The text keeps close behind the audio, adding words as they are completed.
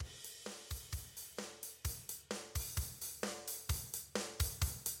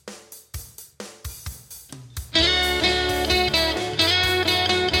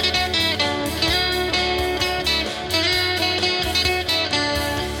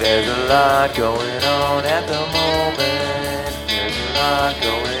There's a lot going on at the moment. There's a lot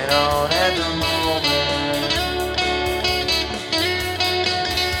going on at the moment.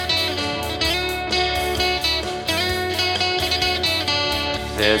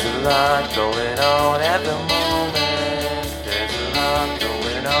 There's a lot going on at the moment. There's a lot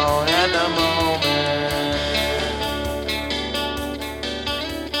going on at the moment.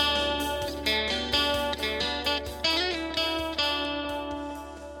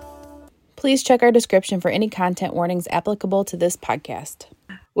 Please check our description for any content warnings applicable to this podcast.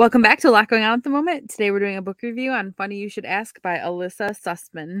 Welcome back to A Lot Going On at the Moment. Today we're doing a book review on Funny You Should Ask by Alyssa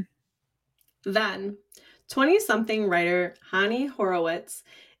Sussman. Then, 20-something writer Hani Horowitz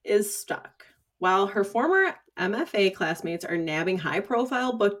is stuck. While her former MFA classmates are nabbing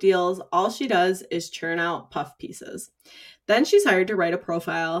high-profile book deals, all she does is churn out puff pieces. Then she's hired to write a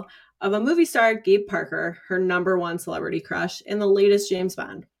profile of a movie star, Gabe Parker, her #1 celebrity crush, in the latest James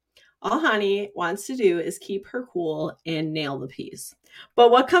Bond. All Hani wants to do is keep her cool and nail the piece.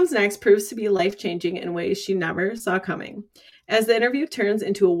 But what comes next proves to be life-changing in ways she never saw coming. As the interview turns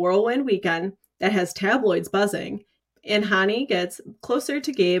into a whirlwind weekend that has tabloids buzzing, and Hani gets closer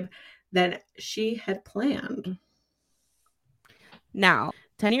to Gabe than she had planned. Now,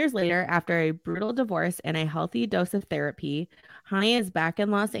 10 years later, after a brutal divorce and a healthy dose of therapy, Hani is back in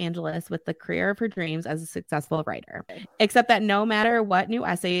Los Angeles with the career of her dreams as a successful writer. Except that no matter what new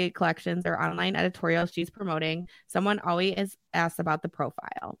essay collections or online editorials she's promoting, someone always asks about the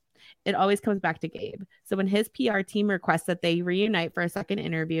profile. It always comes back to Gabe. So when his PR team requests that they reunite for a second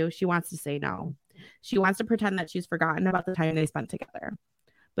interview, she wants to say no. She wants to pretend that she's forgotten about the time they spent together.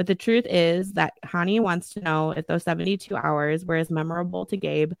 But the truth is that Hani wants to know if those 72 hours were as memorable to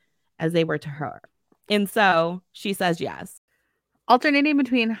Gabe as they were to her. And so she says yes. Alternating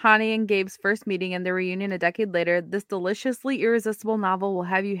between Hani and Gabe's first meeting and their reunion a decade later, this deliciously irresistible novel will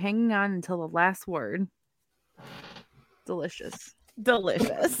have you hanging on until the last word. Delicious.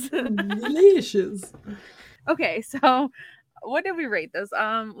 Delicious. Delicious. Okay, so what did we rate this?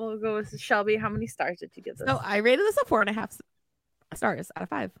 We'll go with Shelby. How many stars did you give this? So I rated this a 4.5 stars out of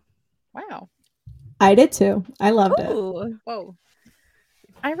 5. Wow. I did too. I loved it. Ooh. Whoa.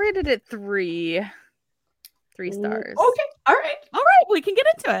 I rated it 3 stars. Okay. All right. All right, we can get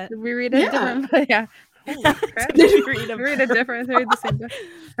into it. Did we read it different? Yeah. Holy crap. Did we we read them? read it different. We read the same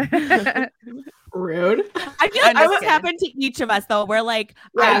time. Rude. I feel like I'm just this kidding. happened to each of us, though. We're like,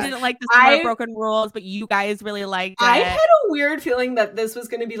 Yeah. I didn't like the Smart Broken Rules, but you guys really liked it. I had a weird feeling that this was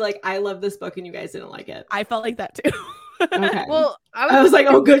going to be like, I love this book and you guys didn't like it. I felt like that too. Okay. Well, I was like,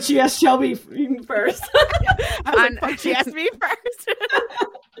 oh, good. She asked Shelby first. I was like, fuck, she asked me first.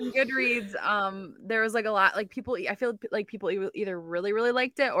 Goodreads, there was like a lot, like people, I feel like people either really, really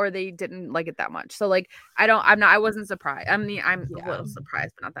liked it or they didn't like it that much. So like, I wasn't surprised. I'm a little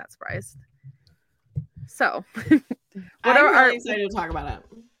surprised, but not that surprised. So, I'm really excited to talk about it.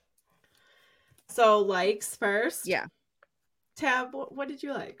 So, likes first. Yeah. Tab, what did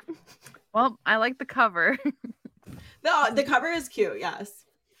you like? Well, I like the cover. The cover is cute. Yes.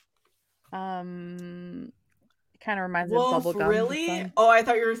 Kind of reminds me Wolf, of Bubblegum. really? Oh, I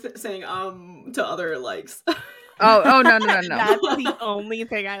thought you were saying to other likes. Oh no. That's the only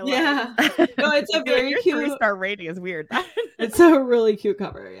thing I like. Yeah. No, it's a very your cute 3-star rating is weird. It's a really cute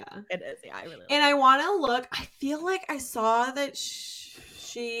cover, yeah. It is, yeah. I really like And I want to look. I feel like I saw that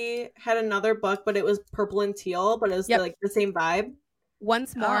she had another book, but it was purple and teal, but it was like the same vibe.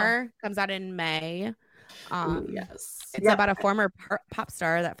 Once More comes out in May. Ooh, yes. It's about a former pop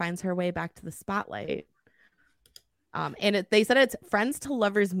star that finds her way back to the spotlight. And they said it's friends to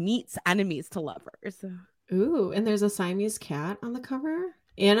lovers meets enemies to lovers. Ooh, and there's a Siamese cat on the cover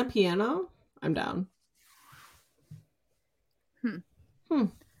and a piano. I'm down.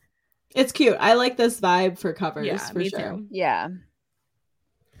 It's cute. I like this vibe for covers for sure. Too. Yeah.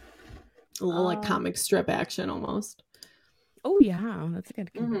 A little like comic strip action almost. Oh yeah, that's a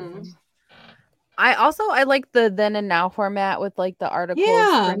good comparison. I like the then and now format with like the articles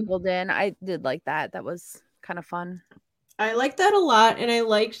sprinkled in. I did like that. That was kind of fun. I liked that a lot, and I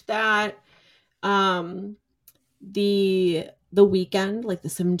liked that the weekend, like the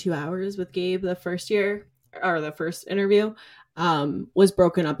 72 hours with Gabe, the first interview, was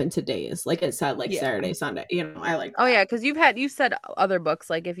broken up into days. Like it said, like Saturday, Sunday. You know, I like. Oh yeah, because you said other books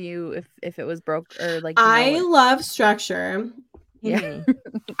like if it was broke or like. I love structure. Yeah,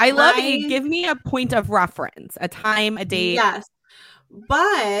 I love it. Give me a point of reference, a time, a date. Yes,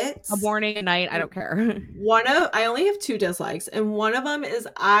 but a morning, a night. I don't care. I only have 2 dislikes, and one of them is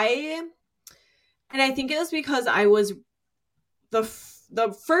I think it was because I was the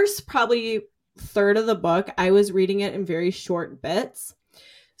first probably third of the book. I was reading it in very short bits,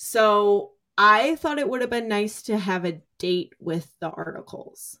 So I thought it would have been nice to have a date with the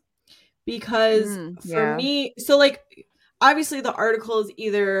articles, because for me, so like obviously the articles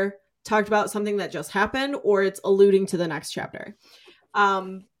either talked about something that just happened or it's alluding to the next chapter.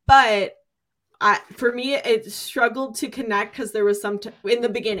 But for me, it struggled to connect because there was some in the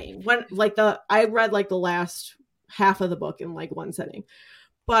beginning when like I read like the last half of the book in like one sitting,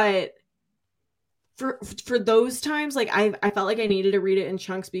 but for those times, like I felt like I needed to read it in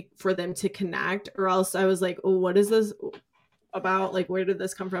chunks for them to connect, or else I was like, oh, what is this about? Like, where did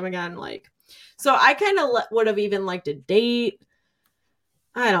this come from again? Like, so I kind of would have even liked a date.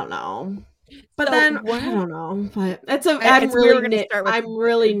 I don't know. But so then I don't know. But I'm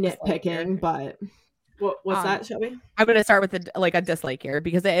really nitpicking, but what's that, Shelby? I'm going to start with a dislike here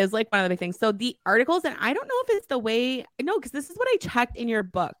because it is like one of the big things. So the articles, and I don't know if it's the way, no, because this is what I checked in your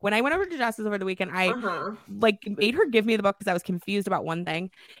book. When I went over to Jess's over the weekend, I like made her give me the book because I was confused about one thing.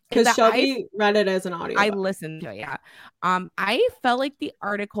 Because Shelby read it as an audio. I listened to it, yeah. I felt like the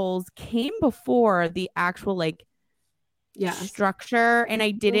articles came before the actual like structure, and I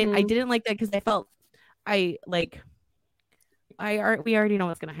didn't like that because I felt we already know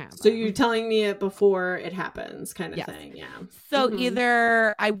what's gonna happen. So you're telling me it before it happens, kind of thing, yeah. So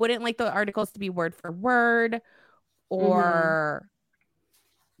either I wouldn't like the articles to be word for word, or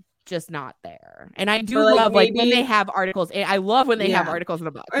just not there. And I do love like when they have articles. I love when they have articles in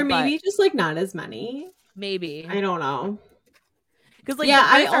the book, or maybe just like not as many. Maybe I don't know. Because like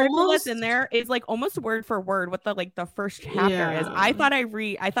the article that's in there is like almost word for word what the first chapter is. I thought I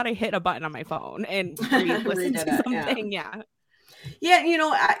hit a button on my phone and listened to something. Yeah, you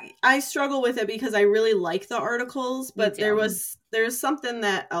know, I struggle with it because I really like the articles, but there's something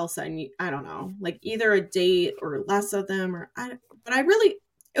that else I need. I don't know, like either a date or less of them, it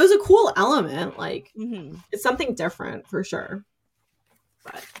was a cool element. Like it's something different for sure.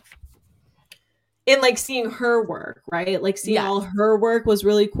 But and like seeing her work, right? Like seeing all her work was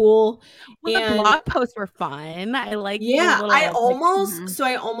really cool. Well, and the blog posts were fun. I like. Yeah, I almost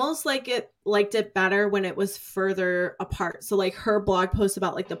liked it better when it was further apart. So like her blog post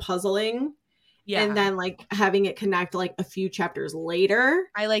about like the puzzling, and then like having it connect like a few chapters later.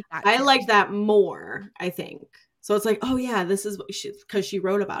 I like that. I like that more. I think so. It's like, oh yeah, this is what because she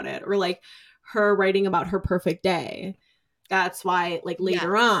wrote about it, or like her writing about her perfect day. That's why, like,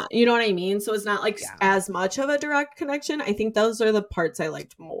 later on, you know what I mean? So it's not like as much of a direct connection. I think those are the parts I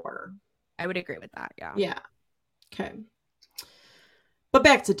liked more. I would agree with that. Yeah. Yeah. Okay. But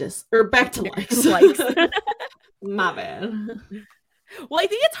back to likes. My bad. Well, I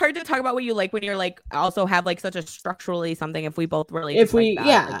think it's hard to talk about what you like when you're like also have like such a structurally something. If we both really, if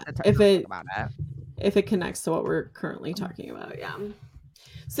it connects to what we're currently talking about,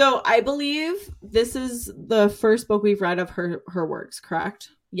 So I believe this is the first book we've read of her works, correct?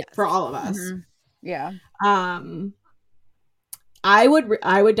 Yes. For all of us. Yeah. I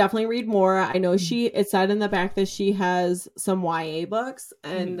would definitely read more. I know it said in the back that she has some YA books,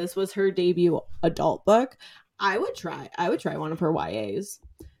 and this was her debut adult book. I would try one of her YAs.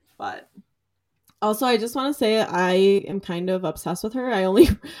 But also I just want to say I am kind of obsessed with her. I only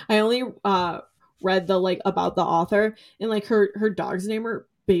read the like about the author, and like her dog's name are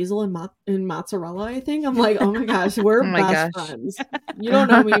Basil and Mozzarella, I think. I'm like, oh my gosh, we're best friends. You don't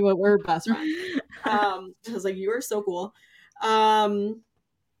know me, but we're best friends. I was like, you are so cool. Yeah,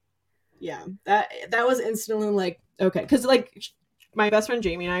 that was instantly like, okay, because like my best friend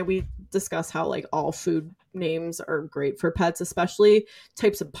Jamie and I, we discuss how like all food names are great for pets, especially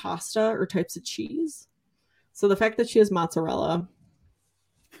types of pasta or types of cheese. So the fact that she has mozzarella,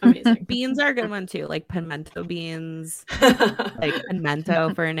 amazing. Beans are a good one too, like pimento beans, like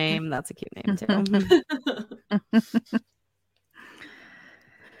pimento for a name. That's a cute name too.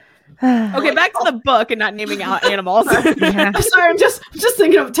 Okay, back to the book and not naming out animals. I'm sorry, I'm just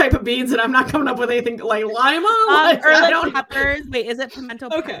thinking of type of beans, and I'm not coming up with anything like lima or like peppers. Wait, is it pimento?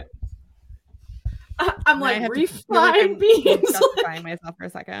 Okay. I'm like refined beans. Justifying myself for a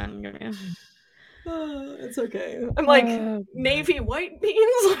second. It's okay. I'm like navy white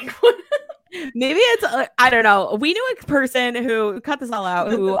beans. Like what? Maybe it's I don't know. We knew a person who cut this all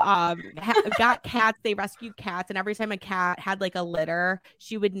out who got cats. They rescued cats, and every time a cat had like a litter,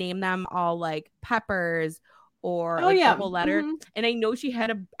 she would name them all like Peppers or double letter. And I know she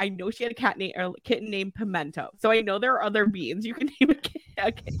had a cat name or kitten named Pimento. So I know there are other beans you can name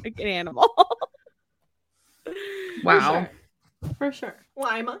an animal. Wow, for sure.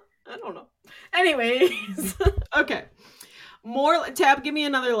 Lima. I don't know. Anyways, okay. More Tab. Give me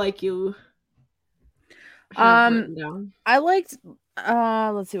another like you. I liked.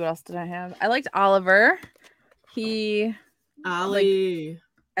 Let's see, what else did I have? I liked Oliver. Ollie.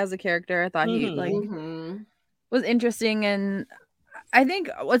 as a character. I thought he like Mhm. was interesting, and I think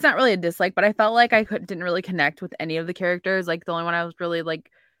it's not really a dislike, but I felt like I didn't really connect with any of the characters. Like the only one I was really like,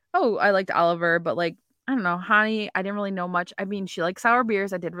 oh, I liked Oliver, but like I don't know, Hani, I didn't really know much. I mean, she likes sour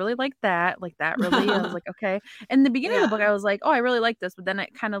beers. I did really like that. Like that really, I was like, okay. In the beginning of the book, I was like, oh, I really like this, but then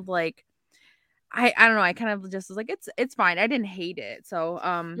it kind of like I don't know, I kind of just was like, it's fine. I didn't hate it. So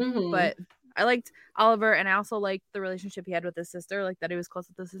Mhm. but I liked Oliver, and I also liked the relationship he had with his sister, like that he was close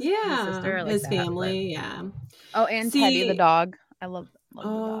with his sister. I like his that, family, yeah. Oh, and Teddy the dog. I love the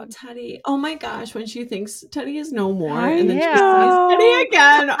dog. Teddy. Oh my gosh, when she thinks Teddy is no more, I and then she know. sees Teddy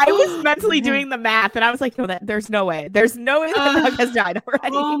again. I was mentally doing the math, and I was like, no, there's no way. There's no way that dog has died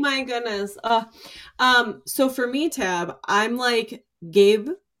already. Oh my goodness. So for me, Tab, I'm like Gabe,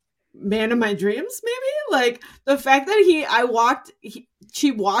 man of my dreams, maybe. Like the fact that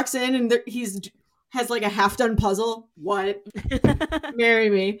she walks in and has like a half done puzzle. What? Marry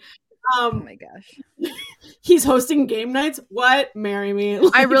me. Oh my gosh. He's hosting game nights. What? Marry me.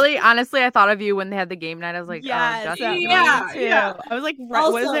 Like, I really, honestly, I thought of you when they had the game night. I was like, yes, oh, yeah. I was like,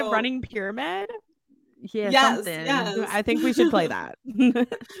 Also, what is it? Running Pyramid? yeah, yes, something. yes. I think we should play that.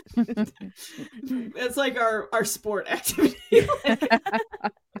 It's like our sport activity.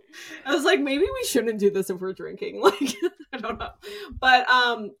 I was like, maybe we shouldn't do this if we're drinking. Like, I don't know. But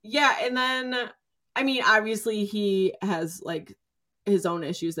yeah, and then I mean, obviously he has like his own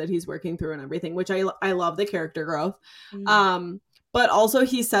issues that he's working through and everything, which I love the character growth. But also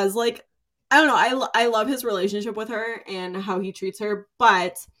he says like, I don't know, I love his relationship with her and how he treats her,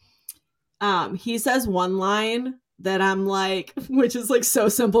 but he says one line that I'm like, which is like so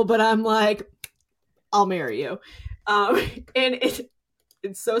simple, but I'm like, I'll marry you. And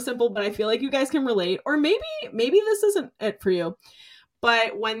it's so simple, but I feel like you guys can relate, or maybe this isn't it for you.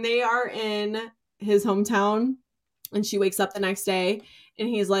 But when they are in his hometown and she wakes up the next day and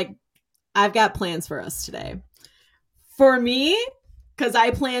he's like, I've got plans for us today. For me, because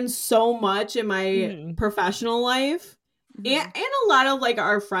I plan so much in my professional life and a lot of like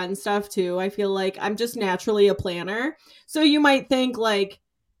our friend stuff too. I feel like I'm just naturally a planner. So you might think like,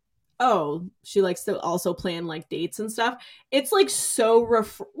 oh, she likes to also plan like dates and stuff. It's like so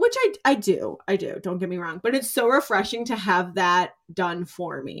which I do. Don't get me wrong, but it's so refreshing to have that done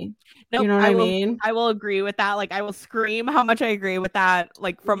for me. Nope, you know what I mean? I will agree with that. Like I will scream how much I agree with that.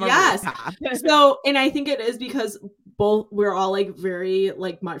 Like from a rooftop. So, and I think it is because we're all like very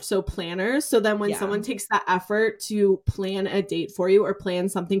like much so planners. So then when someone takes that effort to plan a date for you or plan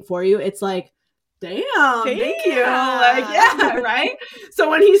something for you, it's like, damn, thank you. Like, yeah, right? So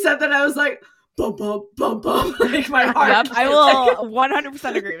when he said that, I was like, bum, bum, bum, bum. Like my heart. Yep, I will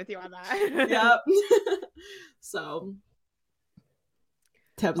 100% agree with you on that. Yep. So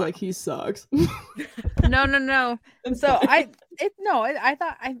Tab's like, he sucks. No. So I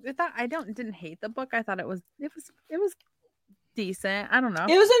thought I didn't hate the book. I thought it was decent. I don't know.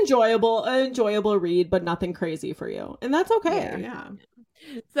 It was enjoyable read, but nothing crazy for you. And that's okay. Yeah.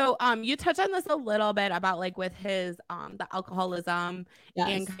 So you touched on this a little bit about like with his the alcoholism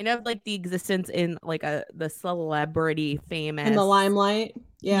and kind of like the existence in like the celebrity famous in the limelight.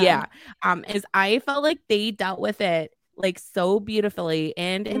 Is I felt like they dealt with it like so beautifully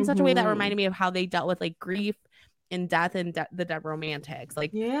and in such a way that reminded me of how they dealt with like grief and death and the Dead Romantics.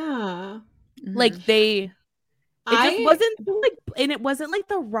 Like like it wasn't like, and it wasn't like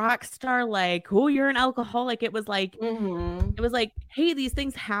the rock star, like, oh, you're an alcoholic. It was like, it was like, hey, these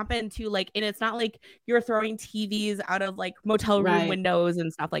things happen to like, and it's not like you're throwing TVs out of like motel room windows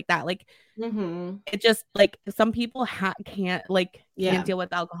and stuff like that. Like, it just like some people can't deal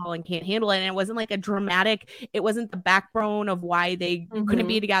with alcohol and can't handle it. And it wasn't like a dramatic, it wasn't the backbone of why they couldn't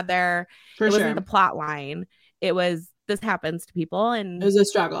be together. It wasn't the plot line. It was, this happens to people and it was a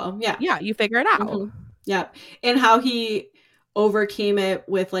struggle. Yeah, you figure it out. Yeah. And how he overcame it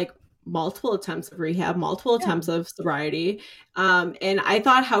with like multiple attempts of rehab, multiple attempts of sobriety. And I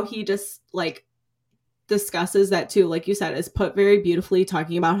thought how he just like discusses that too, like you said, is put very beautifully,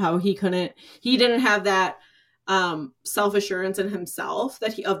 talking about how he didn't have that self-assurance in himself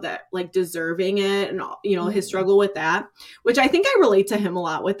of that like deserving it and his struggle with that, which I think I relate to him a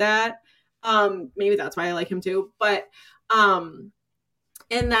lot with that. Maybe that's why I like him too. But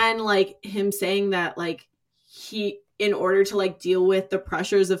and then like him saying that like he, in order to like deal with the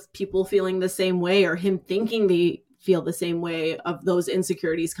pressures of people feeling the same way or him thinking they feel the same way of those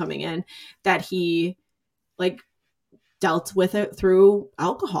insecurities coming in, that he like dealt with it through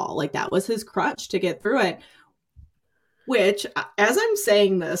alcohol. Like that was his crutch to get through it. Which, as I'm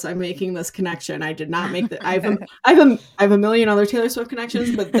saying this, I'm making this connection. I did not make that. I have a million other Taylor Swift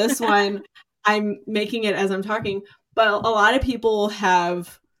connections, but this one I'm making it as I'm talking. But a lot of people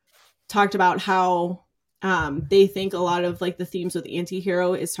have talked about how they think a lot of like the themes with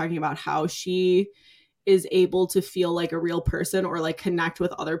Antihero is talking about how she is able to feel like a real person or like connect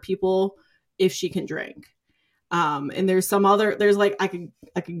with other people if she can drink. And there's like I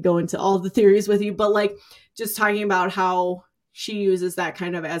could go into all the theories with you, but like just talking about how she uses that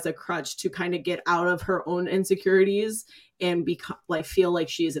kind of as a crutch to kind of get out of her own insecurities and become like feel like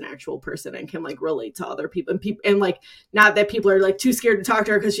she's an actual person and can like relate to other people and like not that people are like too scared to talk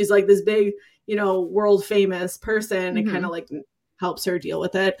to her because she's like this big, you know, world famous person. It kind of like helps her deal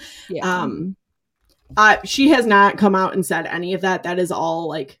with it. Yeah. She has not come out and said any of that. That is all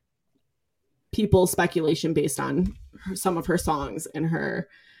like people's speculation based on some of her songs and her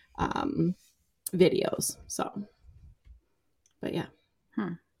videos. So, but yeah.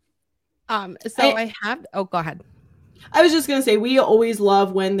 So I have. Oh, go ahead. I was just gonna say we always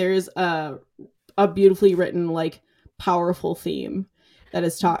love when there's a beautifully written like powerful theme that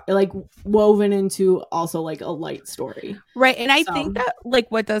is like woven into also like a light story, right? And I think that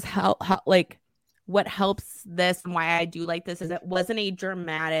like what does help like what helps this and why I do like this is it wasn't a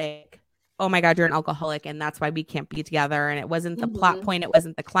dramatic, oh my God, you're an alcoholic and that's why we can't be together. And it wasn't the plot point. It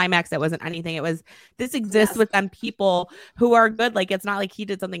wasn't the climax. It wasn't anything. It was, this exists with them people who are good. Like, it's not like he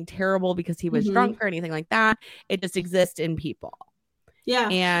did something terrible because he was drunk or anything like that. It just exists in people. Yeah.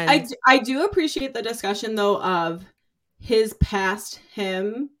 And I do appreciate the discussion though of his past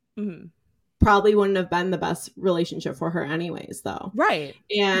him probably wouldn't have been the best relationship for her anyways though. Right.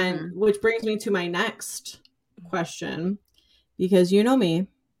 And which brings me to my next question, because you know me,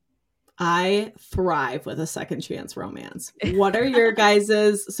 I thrive with a second chance romance. What are your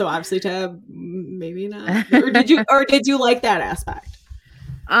guys's? So obviously Tab, maybe not. Or did you like that aspect?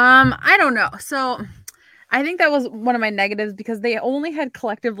 I don't know. So I think that was one of my negatives because they only had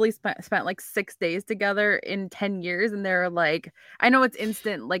collectively spent like 6 days together in 10 years. And they're like, I know it's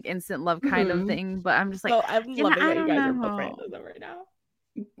instant love kind of thing, but I'm just like, I'm loving that you guys are both bringing this up right now.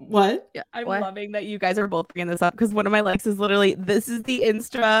 What? Yeah, I'm loving that you guys are both bringing this up because one of my likes is literally, this is the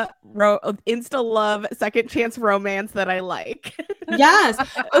Insta love second chance romance that I like. Yes.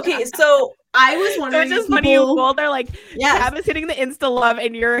 Okay, so I was wondering. So it's just funny you both are like, Tab is hitting the Insta love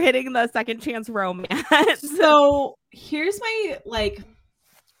and you're hitting the second chance romance. So here's my like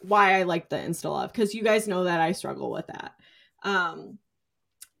why I like the Insta love, because you guys know that I struggle with that.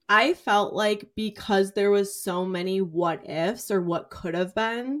 I felt like because there was so many what ifs or what could have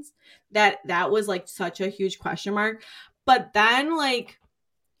been, that was like such a huge question mark. But then like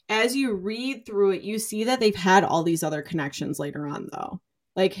as you read through it, you see that they've had all these other connections later on though.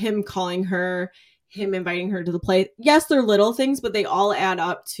 Like him calling her, him inviting her to the play. Yes, they're little things, but they all add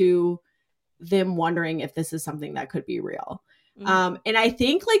up to them wondering if this is something that could be real. And I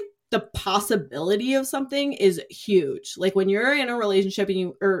think like the possibility of something is huge. Like when you're in a relationship and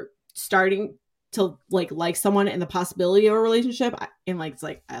you are starting to like someone and the possibility of a relationship and like, it's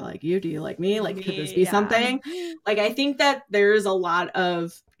like, I like you. Do you like me? Like, could this be something? Like, I think that there's a lot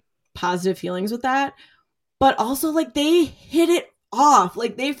of positive feelings with that, but also like they hit it off.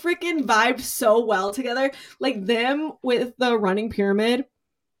 Like they freaking vibed so well together. Like them with the running pyramid.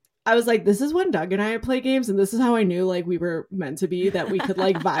 I was like, this is when Doug and I play games, and this is how I knew like we were meant to be, that we could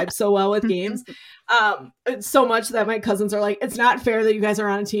like vibe so well with games. So much that my cousins are like, it's not fair that you guys are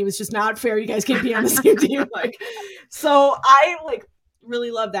on a team. It's just not fair you guys can't be on the same team. Like, so I like really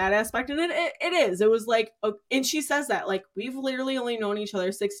love that aspect. And it is. It was like, and she says that like we've literally only known each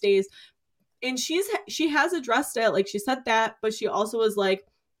other 6 days, and she has addressed it. Like she said that, but she also was like,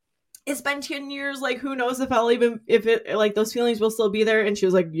 it's been 10 years. Like, who knows if like those feelings will still be there. And she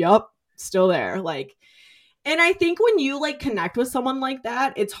was like, yup, still there. Like, and I think when you like connect with someone like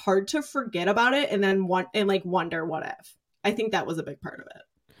that, it's hard to forget about it and then wonder what if. I think that was a big part of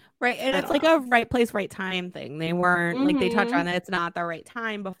it. Right. And it's like a right place, right time thing. They weren't like, they touch on it. It's not the right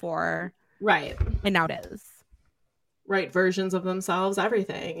time before. Right. And now it is. Right. Versions of themselves,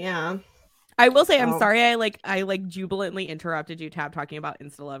 everything. Yeah. I will say, I'm sorry. I jubilantly interrupted you, Tab, talking about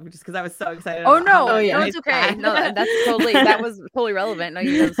Insta love just because I was so excited. Oh no, no, it's okay. No, that was totally relevant. No,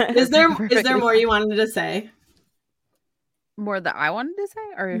 you just, is there more you wanted to say? More that I wanted to say,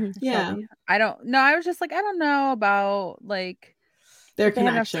 or yeah, I don't know. I was just like, I don't know about like their they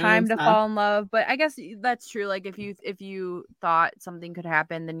have enough time to fall in love, but I guess that's true. Like if you thought something could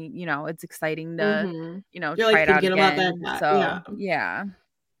happen, then you know it's exciting to You're try like it out again. About that. So yeah.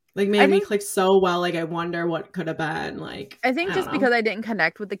 Like, man, we clicked so well. Like, I wonder what could have been. Like, I think just because I didn't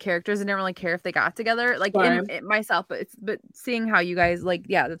connect with the characters, I didn't really care if they got together. Like, in myself, but seeing how you guys, like,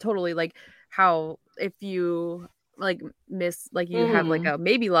 yeah, totally, like, how if you miss, like you have like a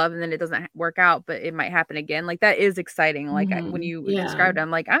maybe love and then it doesn't work out, but it might happen again. Like that is exciting. Like when you described it,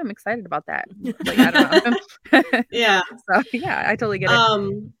 I'm like, I'm excited about that. Like I don't know. Yeah. So yeah, I totally get it.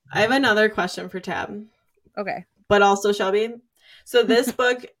 I have another question for Tab. Okay. But also Shelby. So this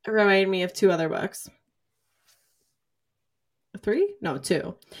book reminded me of 2 other books. 3? No,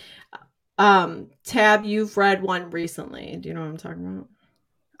 2. Tab, you've read one recently. Do you know what I'm talking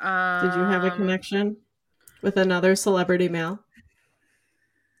about? Did you have a connection with another celebrity male?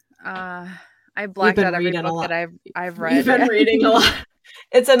 I blacked out every book that I've read. You've been reading a lot.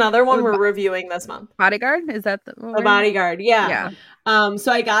 It's another one we're reviewing this month. Bodyguard? Is that the Bodyguard? Yeah.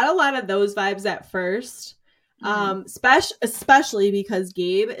 So I got a lot of those vibes at first. Especially because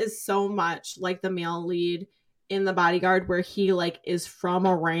Gabe is so much like the male lead in The Bodyguard, where he like is from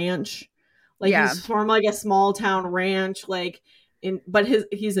a ranch. Like he's from like a small town ranch, like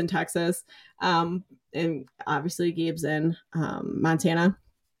he's in Texas. And obviously Gabe's in Montana.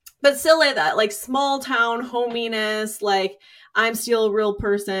 But still like that, like small town hominess, like I'm still a real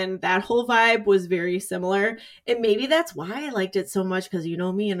person. That whole vibe was very similar. And maybe that's why I liked it so much, because you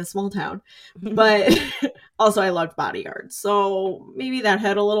know me in a small town. But also I loved Bodyguard. So maybe that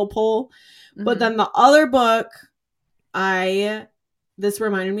had a little pull. But then the other book this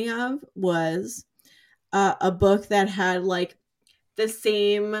reminded me of was a book that had like the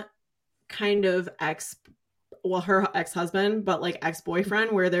same kind of her ex-husband, but like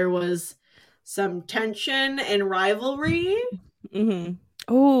ex-boyfriend, where there was some tension and rivalry.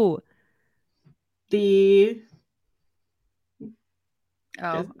 Oh, the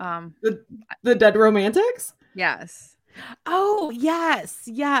Dead Romantics. Yes. Oh, yes.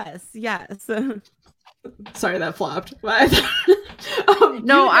 Sorry, that flopped. No, I don't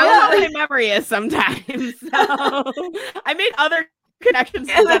know what my memory is sometimes. So I made other connections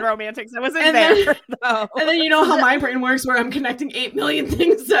to Dead Romantics. I wasn't there, though. And then you know how my brain works, where I'm connecting 8 million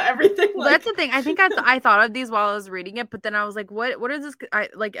things to everything. Well, that's the thing. I think I thought of these while I was reading it, but then I was like, what is this?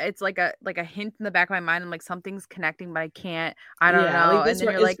 It's like a hint in the back of my mind. I'm like, something's connecting, but I can't. I don't know. Like, and then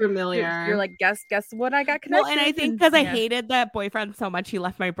you're like, familiar. You're like, guess what I got connected. Well, and I think because I hated that boyfriend so much, he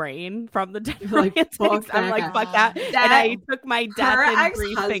left my brain from the Dead Romantics. I'm like, fuck that. And I took my death and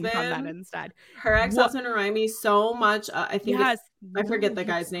grief thing from that instead. Her ex-husband reminded me so much. I think I forget the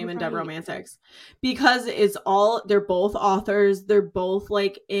guy's name in Dead Romantics, because they're both authors. They're both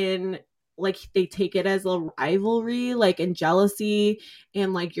like in, like they take it as a rivalry, like in jealousy,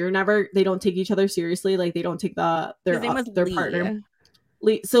 and like they don't take each other seriously. Like they don't take their partner.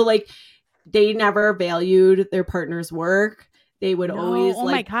 So like they never valued their partner's work. They would always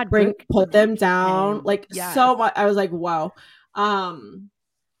put them down so much. I was like, wow.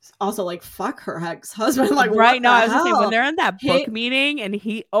 Also, like, fuck her ex-husband. Like, right now, I was just saying, when they're in that book meeting and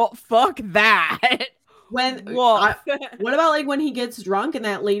fuck that. What about like when he gets drunk and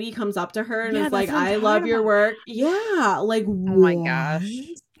that lady comes up to her and is like, I love your work. Yeah. Like, oh my gosh.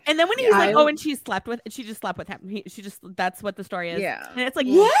 And then when he's like, and she just slept with him. That's what the story is. Yeah. And it's like,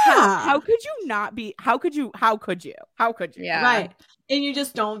 how could you not be? How could you? Yeah. Right. And you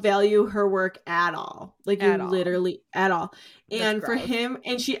just don't value her work at all. Like literally at all. And for him,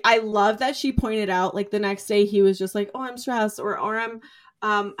 and I love that she pointed out, like the next day he was just like, oh, I'm stressed or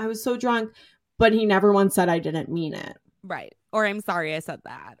I was so drunk, but he never once said I didn't mean it. Right. Or I'm sorry I said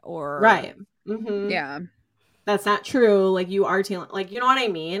that. Or right. Mm-hmm. Yeah. That's not true. Like you are like, you know what I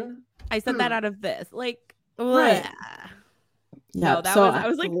mean? I said that out of this. Like, right. Yeah, no, I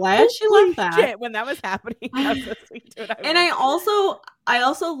was like, glad she loved that shit when that was happening. I was listening to it. And I also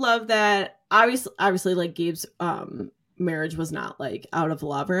love that obviously like Gabe's marriage was not like out of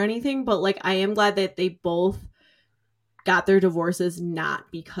love or anything, but like I am glad that they both got their divorces not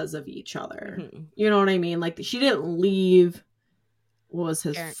because of each other. Mm-hmm. You know what I mean? Like she didn't leave. What was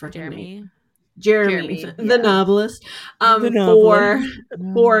his freaking name? Jeremy, the novelist.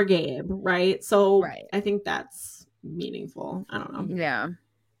 For Gabe, right? So I think that's meaningful. I don't know. Yeah.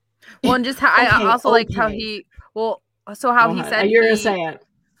 Well, and just how I also liked how he how he said you're gonna say it.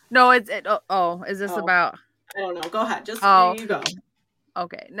 No, is this about? I don't know. Go ahead. Just there you go.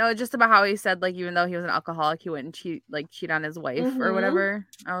 Okay. No, just about how he said like even though he was an alcoholic, he wouldn't cheat on his wife or whatever.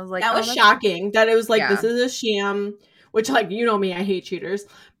 I was like, that was shocking. That it was like this is a sham. Which like you know me, I hate cheaters,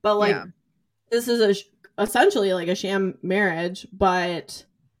 but like this is essentially like a sham marriage. But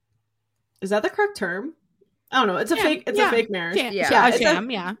is that the correct term? I don't know. It's a fake. It's a fake marriage. A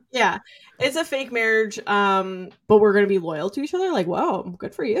sham. Yeah, it's a fake marriage. But we're gonna be loyal to each other. Like, whoa,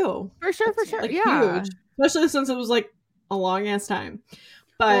 good for you. For sure. Like, huge. Especially since it was like a long ass time.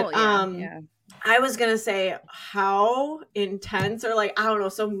 But I was gonna say how intense or like I don't know,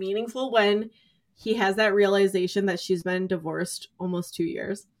 so meaningful when he has that realization that she's been divorced almost 2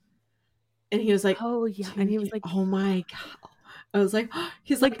 years. And he was like, oh yeah. And he was like, oh my God. I was like,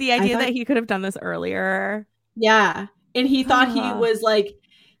 he's like the idea that he could have done this earlier. Yeah. And he thought he was like,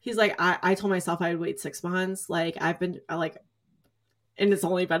 he's like, I told myself I would wait 6 months. Like I've been like, and it's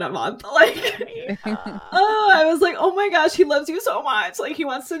only been a month. Like, oh, I was like, oh my gosh, he loves you so much. Like he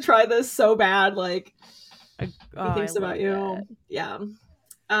wants to try this so bad. Like he thinks about you. It. Yeah.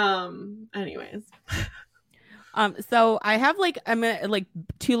 Anyways. So I have like, I'm gonna like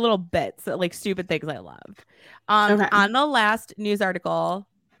 2 little bits, like stupid things I loved. Okay. On the last news article,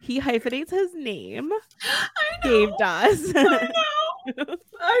 he hyphenates his name. Gabe does. I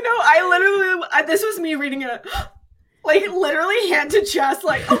know. I literally, this was me reading it. Like literally hand to chest,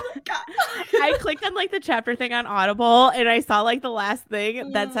 like, oh my God. I clicked on like the chapter thing on Audible and I saw like the last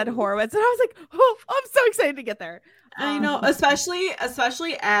thing that said Horowitz and I was like, oh, I'm so excited to get there. I know, especially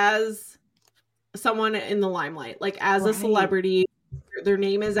as someone in the limelight, like as a celebrity, their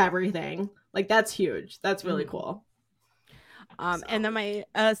name is everything. Like that's huge. That's really cool. And then my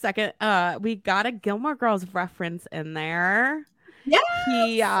second, we got a Gilmore Girls reference in there.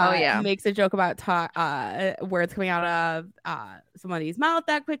 Yeah, he makes a joke about words coming out of somebody's mouth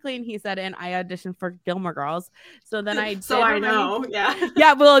that quickly, and he said, "And I auditioned for Gilmore Girls." So then I know,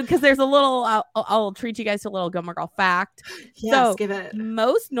 yeah. Well, because there's a little, I'll treat you guys to a little Gilmore Girl fact. Yes, so give it.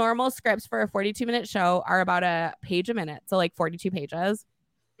 Most normal scripts for a 42-minute show are about a page a minute, so like 42 pages.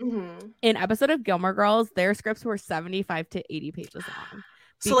 Mm-hmm. In episode of Gilmore Girls, their scripts were 75 to 80 pages long.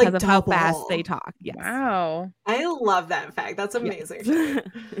 So because like of how fast they talk. Yes. Wow. I love that fact. That's amazing. Yes.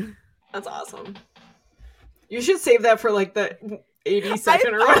 That's awesome. You should save that for like the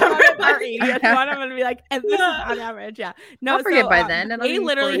 82nd or whatever. Our 80th one, I'm gonna be like, and this is on average. Yeah. No, I'll forget by then. They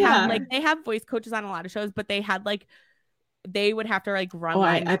literally have like, they have voice coaches on a lot of shows, but they had like, they would have to like run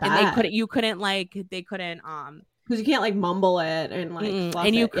lines and you couldn't because you can't like mumble it and like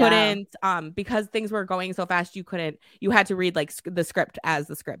and you couldn't because things were going so fast you had to read like the script as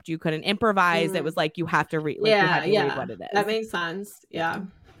the script. You couldn't improvise. It was like you have to read read what it is. That makes sense. Yeah.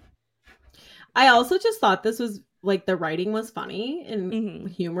 I also just thought this was like the writing was funny and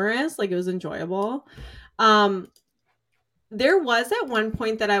humorous, like it was enjoyable. There was at one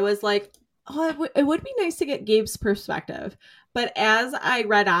point that I was like, oh, it would be nice to get Gabe's perspective. But as I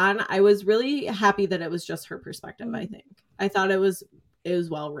read on, I was really happy that it was just her perspective, I think. I thought it was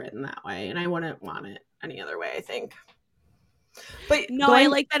well written that way, and I wouldn't want it any other way, I think. But no, I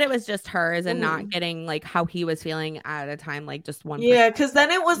like that it was just hers and not getting like how he was feeling at a time, like just one. Yeah, because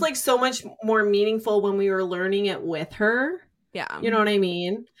then it was like so much more meaningful when we were learning it with her. Yeah. You know what I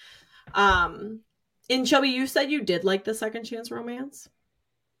mean? And Shelby, you said you did like the second chance romance?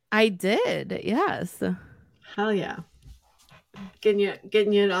 I did, yes. Hell yeah. Getting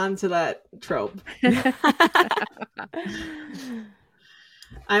you onto that trope.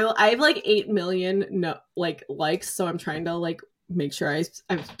 I have like 8 million likes, so I'm trying to like make sure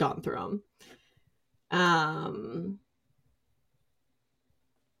I've gone through them.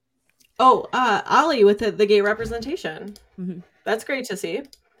 Ollie with the gay representation. That's great to see.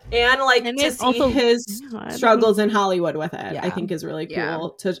 And like to see his struggles in Hollywood with it, I think is really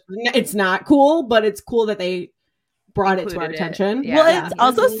cool. It's not cool, but it's cool that they brought it to our attention. Yeah. Well, it's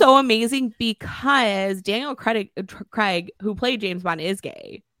also so amazing because Daniel Craig, who played James Bond, is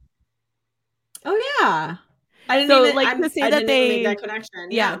gay. Oh yeah, to say that they make that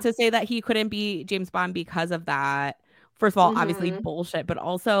connection. Yeah, to say that he couldn't be James Bond because of that. First of all, obviously bullshit, but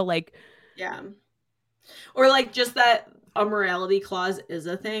also like, or like just that a morality clause is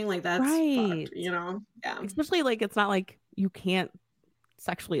a thing. Like that's right. Fucked, you know, especially like it's not like you can't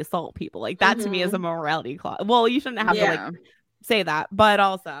sexually assault people. Like that to me is a morality clause. Well, you shouldn't have to like say that, but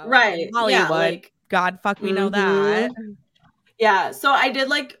also Hollywood, like, God fuck, we know that. Yeah, so I did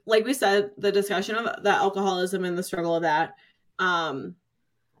like we said, the discussion of the alcoholism and the struggle of that,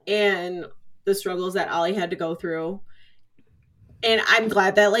 and the struggles that Ollie had to go through. And I'm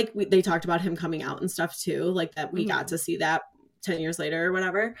glad that like they talked about him coming out and stuff too, like that we got to see that 10 years later or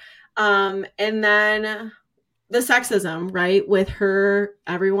whatever. And then the sexism, right, with her,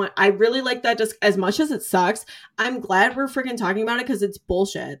 everyone. I really like that. Just as much as it sucks, I'm glad we're freaking talking about it because it's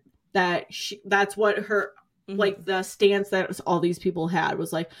bullshit. That's what her like the stance that all these people had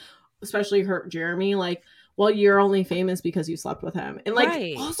was like, especially her Jeremy, like, well, you're only famous because you slept with him, and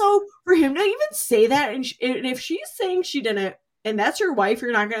like also for him to even say that, and if she's saying she didn't, and that's your wife,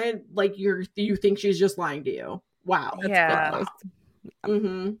 you're not gonna like you think she's just lying to you. Wow. Yeah.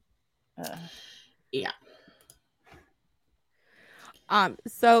 Yeah.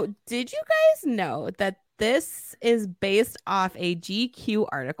 So did you guys know that this is based off a GQ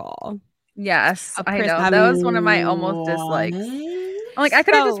article? Yes, Of I Chris know. That Evans. was one of my almost dislikes. I'm like, I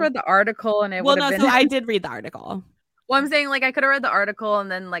could have just read the article and it would have been. So I did read the article. Well, I'm saying like I could have read the article and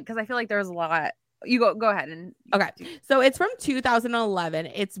then like because I feel like there was a lot. You go ahead and Okay. So it's from 2011.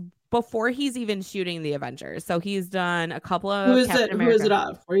 It's before he's even shooting the Avengers. So he's done a couple of Who is Captain it? America. Who is it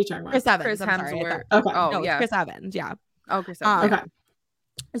of? What are you talking about? Chris Evans. Chris I'm sorry. Hemsworth. Okay. Oh, No, yeah. Chris Evans. Yeah. Oh, Chris Evans. Okay.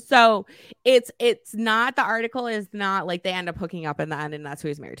 So it's not, the article is not like they end up hooking up in the end and that's who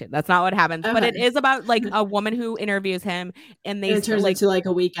he's married to. That's not what happens. But it Okay. is about like a woman who interviews him and it turns like into like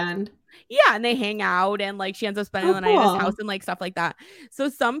a weekend. yeah, and they hang out and like she ends up spending the night in his house and like stuff like that. So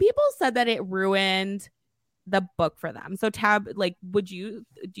some people said that it ruined the book for them. So Tab, like, do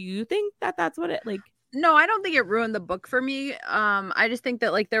you think that that's what it like? No, I don't think it ruined the book for me. I just think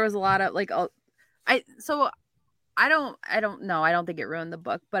that like there was a lot of like I don't know. I don't think it ruined the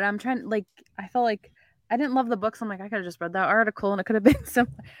book, but I'm trying like I felt like I didn't love the book, so I'm like I could have just read that article and it could have been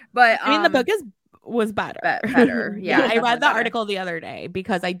similar. But I mean, the book was better. Better. Yeah, I read the better. article the other day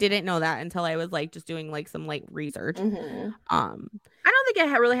because I didn't know that until I was like just doing like some like research. Mm-hmm. I don't think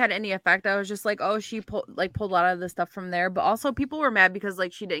it really had any effect. I was just like, oh, she pulled a lot of the stuff from there, but also people were mad because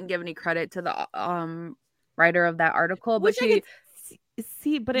like she didn't give any credit to the writer of that article, but Which she I could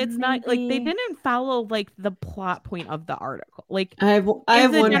see, but it's not like they didn't follow like the plot point of the article. Like I have the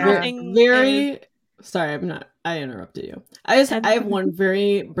one general very, thing very sorry, I interrupted you. I have one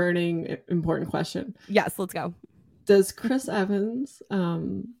very burning important question. yes, let's go. Does Chris Evans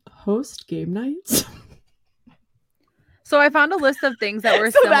host game nights? So I found a list of things that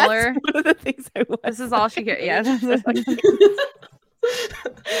were So similar. that's one of the things I was. This is all she could. Yeah, That's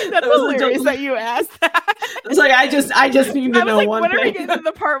That was hilarious that you asked that. I was like, I just need to I was know like, one when are we thing. getting to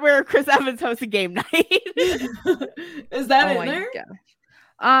the part where Chris Evans hosts a game night? Is that Oh in my there?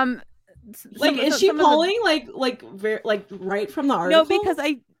 gosh. Like, is she pulling like right from the article? No, because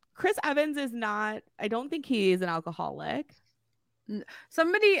Chris Evans is not. I don't think he is an alcoholic.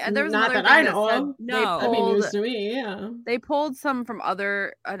 Somebody there was Not another that I thing know said of. No. That'd be pulled, news to me. Yeah. they pulled some from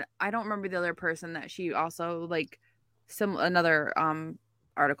other. I don't remember the other person that she also like another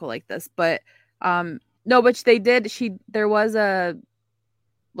article like this, but no, but they did. There was a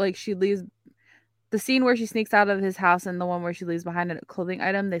like she leaves the scene where she sneaks out of his house and the one where she leaves behind a clothing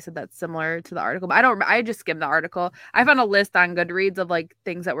item. They said that's similar to the article, but I just skimmed the article. I found a list on Goodreads of like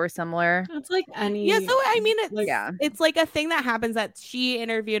things that were similar. It's like any. Yeah, so I mean, it's Yeah. it's like a thing that happens that she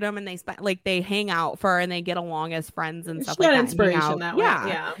interviewed him and they spent like they hang out for and they get along as friends and stuff She like got that. inspiration that way.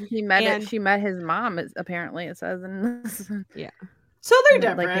 Yeah. Yeah. She met his mom. Apparently, it says, and So they're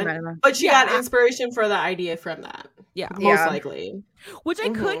Like, they different, met his mom. but she Yeah. got inspiration for the idea from that. Yeah. Most Yeah. likely. Which I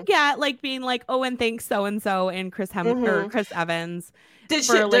could get like being like, oh, and thanks so and so and Chris Evans. Does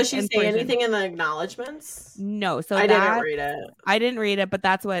For, like, she say inspiration. anything in the acknowledgements? No, so I didn't read it. I didn't read it, but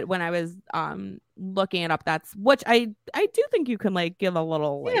that's what when I was looking it up. That's which I do think you can like give a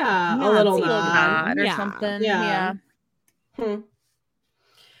little like, Yeah, a nod, little see nod. or Yeah. something. Yeah. Yeah.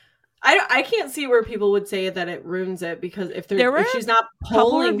 I can't see where people would say that it ruins it because if There were if she's not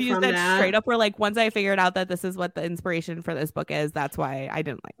couple pulling reviews from that that, straight up were like, once I figured out that this is what the inspiration for this book is, that's why I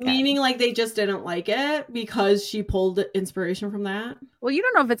didn't like it. meaning like they just didn't like it because she pulled inspiration from that. Well, you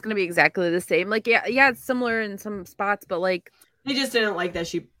don't know if it's going to be exactly the same. Like, yeah, it's similar in some spots, but like, They just didn't like that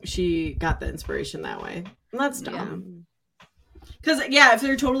she got the inspiration that way. And that's dumb. Because if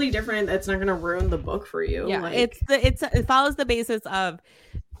they're totally different, that's not going to ruin the book for you. Yeah, like, it follows the basis of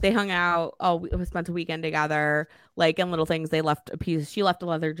they hung out. Oh, we spent a weekend together. Like in little things, they left a piece. She left a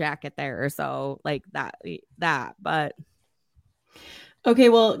leather jacket there, so like that. But okay,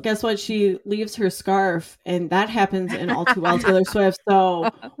 well, guess what? She leaves her scarf, and that happens in All Too Well Taylor Swift.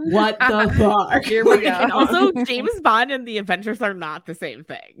 So what the fuck? Here we go. and also James Bond and the Adventures are not the same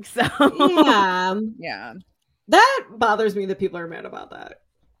thing. So Yeah, yeah. that bothers me that people are mad about that.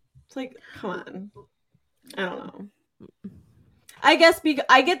 It's like, come on. I don't know. I guess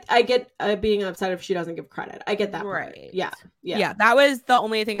I get being upset if she doesn't give credit. I get that part. Right. Yeah. That was the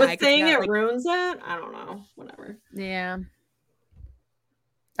only thing. But I could saying get, it like, ruins it, I don't know. Whatever. Yeah.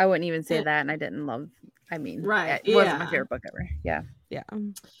 I wouldn't even say Yeah. that, and I didn't love. I mean, Right, It wasn't my yeah. favorite book ever. Yeah. yeah.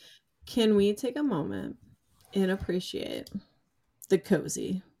 Can we take a moment and appreciate the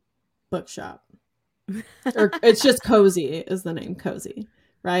Cozy Bookshop? Or it's just Cozy is the name, Cozy,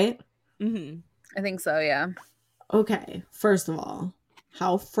 right? Mm-hmm. I think so. Yeah. Okay, first of all,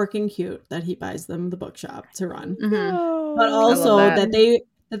 how freaking cute that he buys them the bookshop to run. Mhm. But also that.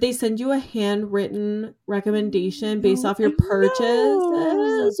 that they send you a handwritten recommendation based off your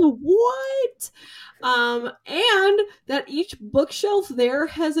purchase. What? And that each bookshelf there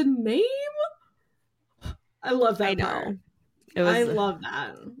has a name. I love that I know. part. It was I love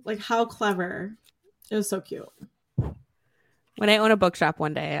that. Like, how clever. It was so cute. when I own a bookshop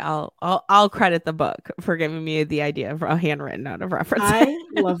one day, I'll credit the book for giving me the idea for a handwritten note of reference. I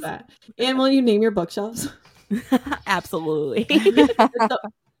love that. And will you name your bookshelves? Absolutely.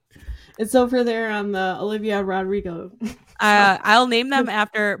 It's over there on the Olivia Rodrigo. I'll name them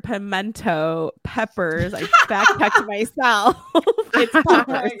after pimento peppers. I fact checked myself. It's Oh peppers.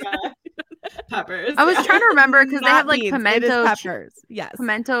 my God. Peppers. I was trying to remember because they Not have like beans, it is pimento, peppers. Yes.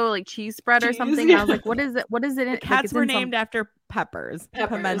 pimento like cheese spread or Cheese, something. And I was yeah. like, what is it? What is it? The Like, cats it's were in some- named after peppers.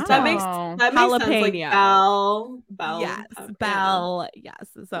 Peppers. Pimento. That makes Oh. sense. Like Jalapeno. Bell. Yes. pepper. Bell. Yes.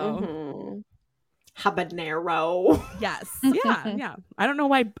 So Mhm. Habanero. yes. Yeah. I don't know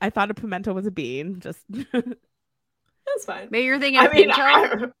why I thought a pimento was a bean. Just That's fine. Maybe you're thinking I mean,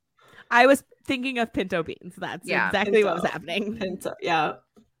 pinto. I was thinking of pinto beans. That's Yeah, exactly what was pinto. happening. Pinto. Yeah.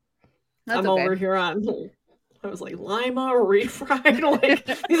 That's I'm okay. over here on. I was like lima refried. Like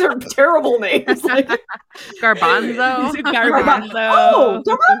these are terrible names. Like Garbanzo. Garbanzo. Oh,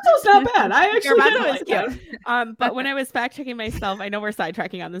 garbanzo's not bad. I actually Garbanzo did is like cute. that. But when I was fact checking myself, I know we're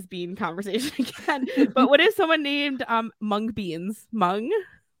sidetracking on this bean conversation again. But what if someone named mung beans? Mung?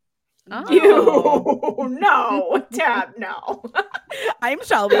 Oh. You no, Tab, no. I'm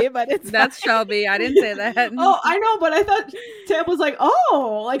Shelby, but it's That's Shelby. I didn't say that. Oh, I know, but I thought Tab was like,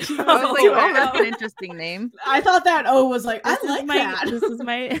 oh, like she I was like, into oh, it. that's an interesting name. I thought that O was like, I this like is my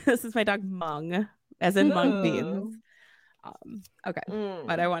that. this is my dog Mung, as in mung Ooh. beans. Okay, Mm.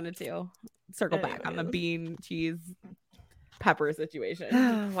 but I wanted to circle back on the Anyways. bean cheese pepper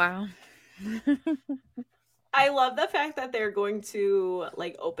situation. Wow. I love the fact that they're going to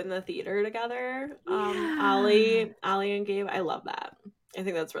like open the theater together. Yeah. Ollie and Gabe. I love that. I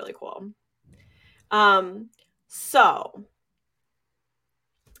think that's really cool. So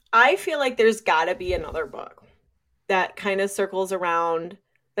I feel like there's gotta be another book that kind of circles around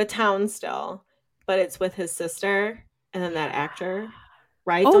the town still, but it's with his sister and then that actor.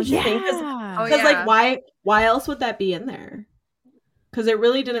 Right? Oh Don't you yeah. think? Oh, Because yeah. like why else would that be in there? Because it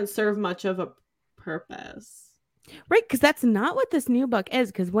really didn't serve much of a purpose. Right, because that's not what this new book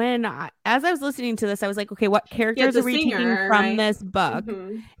is. Because as I was listening to this, I was like, okay, what characters the are we taking singer, from right? this book,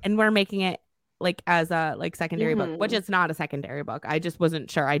 Mhm. and we're making it like as a like secondary book, which Mhm. it's not a secondary book. I just wasn't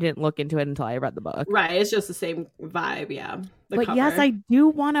sure. I didn't look into it until I read the book. Right, it's just the same vibe, yeah. The But yes, cover. I do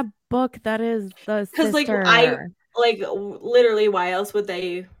want a book that is the sister. like literally, why else would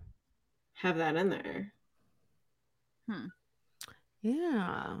they have that in there?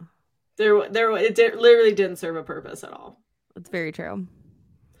 Yeah, Literally didn't serve a purpose at all. that's very true.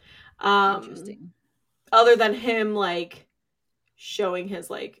 Interesting. Other than him like showing his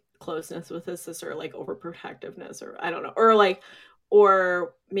like closeness with his sister, like overprotectiveness, or I don't know,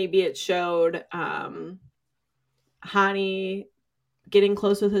 or maybe it showed Hani getting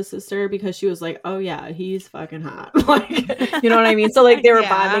close with his sister because she was like, oh yeah, he's fucking hot. Like, you know what I mean? So like they were Yeah.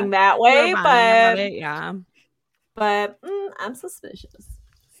 bonding that We way, were bonding about but it, yeah. I'm suspicious.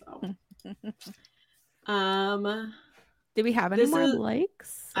 So Did we have any This more is-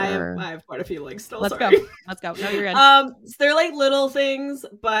 likes? I or- have quite a few links still. Let's sorry. go. Let's go. No, you're good. So they're like little things,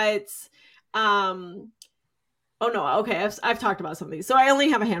 but oh no, okay, I've talked about some of these, so I only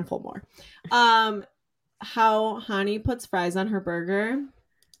have a handful more. How Hani puts fries on her burger.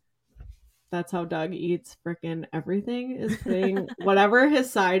 That's how Doug eats freaking everything, is putting whatever his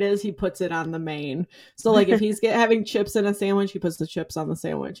side is, he puts it on the main. So like if he's having chips in a sandwich, he puts the chips on the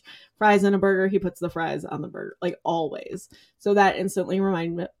sandwich. Fries in a burger, he puts the fries on the burger, like always. So that instantly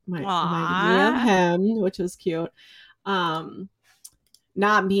reminded me of him, which was cute.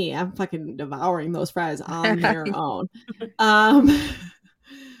 Not me. I'm fucking devouring those fries on their own.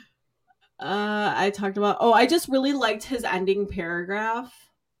 I talked about, I just really liked his ending paragraph.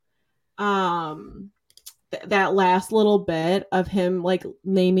 That last little bit of him like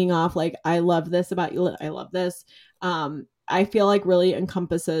naming off like, I love this about you, I love this. I feel like really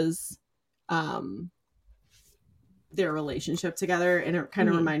encompasses their relationship together, and it kind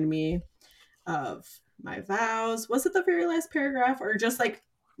of reminded me of My Vows. Was it the very last paragraph, or just like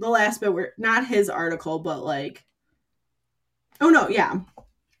the last bit where not his article, but like, oh no, yeah.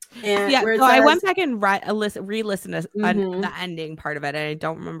 And Yeah, where it so I says- went back and re-listened to Mhm. the ending part of it, and I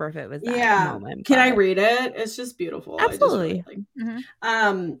don't remember if it was that Yeah. moment. Can I but- read it? It's just beautiful. Absolutely.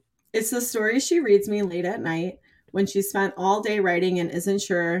 It's the story she reads me late at night when she spent all day writing and isn't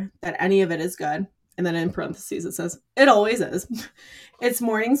sure that any of it is good. And then in parentheses it says, it always is. It's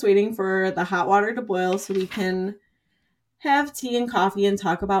mornings waiting for the hot water to boil so we can have tea and coffee and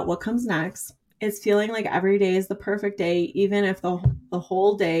talk about what comes next. It's feeling like every day is the perfect day, even if the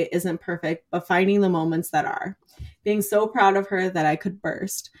whole day isn't perfect, but finding the moments that are. being so proud of her that I could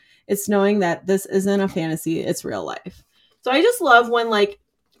burst. It's knowing that this isn't a fantasy, it's real life. So I just love when like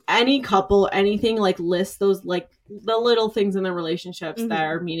any couple, anything like lists those like the little things in their relationships that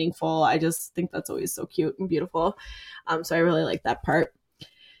are meaningful. I just think that's always so cute and beautiful. So I really like that part.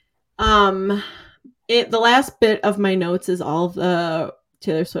 The last bit of my notes is all of the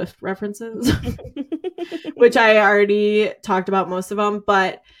Taylor Swift references, which I already talked about most of them,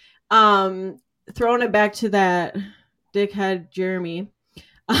 but throwing it back to that dickhead Jeremy.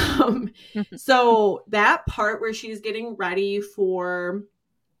 So that part where she's getting ready for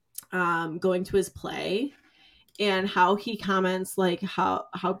going to his play and how he comments like how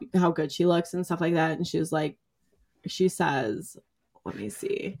good she looks and stuff like that, and she says, let me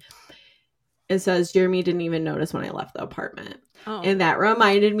see, it says Jeremy didn't even notice when I left the apartment. And that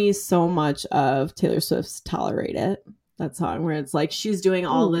reminded me so much of Taylor Swift's Tolerate It, that song where it's like she's doing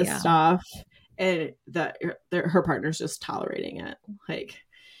all this stuff and her partner's just tolerating it. Like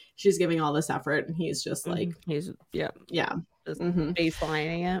she's giving all this effort and he's just like he's just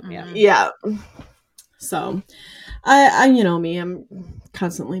baselining it. Yeah. So I you know me, I'm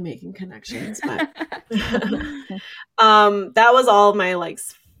constantly making connections, but that was all my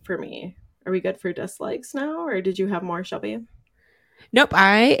likes for me. Are we good for dislikes now, or did you have more, Shelby? Nope,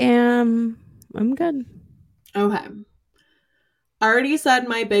 I'm good. Okay. I already said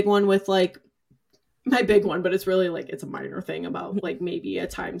my big one, but it's really like it's a minor thing about like maybe a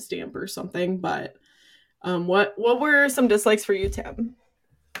timestamp or something. But what were some dislikes for you, Tim?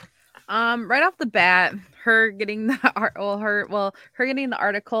 Right off the bat, her getting the getting the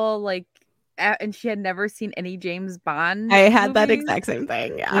article like, and she had never seen any James Bond. I had that movies. exact same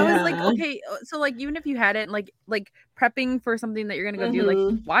thing. Yeah. I was like, okay, so like even if you hadn't like prepping for something that you're gonna go do,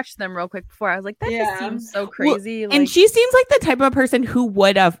 like watch them real quick before. I was like, that just seems so crazy. Well, and she seems like the type of person who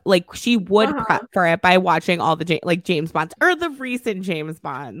would have she would prep for it by watching all the James Bonds or the recent James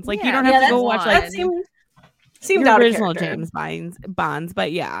Bonds. Like you don't have to go watch like seemed the out original of James Bonds.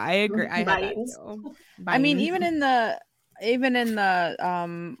 But yeah, I agree. I had that too. I mean, even in the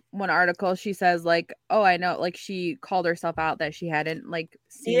one article, she says like, oh, I know, like she called herself out that she hadn't like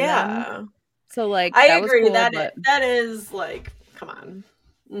seen them. So like I that agree was cool, that is like, come on.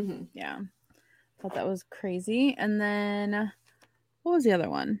 Yeah, thought that was crazy. And then what was the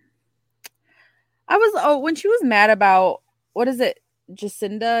other one? When she was mad about, what is it,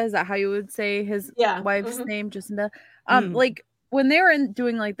 Jacinda, is that how you would say his wife's name, Jacinda? Like when they were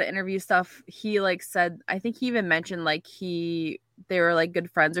doing like the interview stuff, he like said, I think he even mentioned like they were like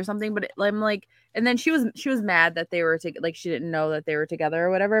good friends or something. But I'm like, and then she was mad that they were like she didn't know that they were together or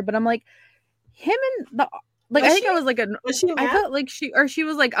whatever. But I'm like, him and the like, I think I was like I felt like she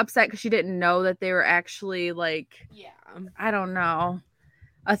was like upset because she didn't know that they were actually like, I don't know,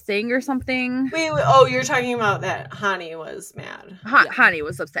 a thing or something. Wait, oh, you're talking about that Hani was mad. Hani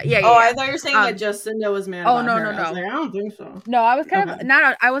was upset. Yeah. I thought you were saying that Jacinda was mad. Oh, no. I was like, I don't think so. No, I was kind of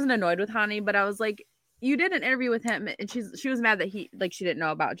I wasn't annoyed with Hani, but I was like, you did an interview with him, and she was mad that she didn't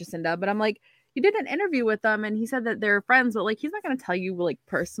know about Jacinda. But I'm like, you did an interview with them, and he said that they're friends, but like he's not going to tell you like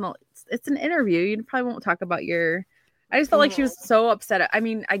personal. It's an interview. You probably won't talk about your. I just felt like she was so upset. I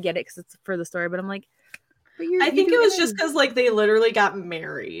mean, I get it because it's for the story, but I'm like. I think it was just because like they literally got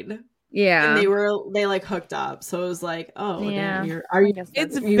married. Yeah. And they like hooked up. So it was like, oh, damn,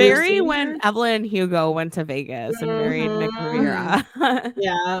 it's very when Evelyn and Hugo went to Vegas and married Nick Rivera.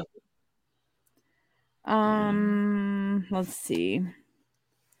 Yeah. Let's see.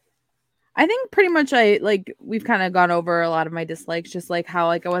 I think pretty much we've kind of gone over a lot of my dislikes, just like how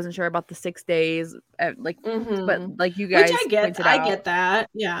like I wasn't sure about the 6 days, but like you guys, which I get that,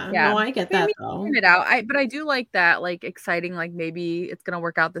 yeah. No, I get that though. It out, but I do like that, like exciting, like maybe it's gonna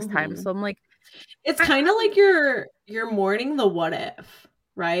work out this time. So I'm like, it's kind of like you're mourning the what if,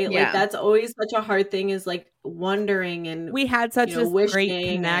 right? Yeah. Like that's always such a hard thing, is like wondering, and we had such a great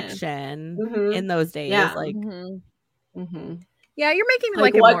connection in those days, like. Yeah, you're making me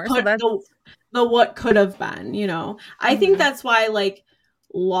like it more. So that's the what could have been, you know. I think that's why like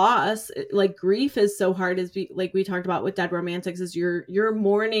loss, like grief is so hard, is like we talked about with Dead Romantics, is you're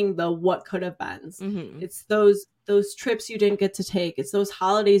mourning the what could have been. It's those trips you didn't get to take. It's those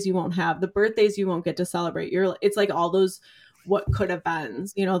holidays you won't have, the birthdays you won't get to celebrate. It's like all those what could have been,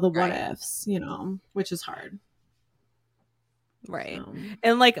 you know, the what ifs, you know, which is hard. Right.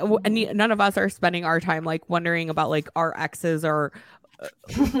 And like none of us are spending our time like wondering about like our exes or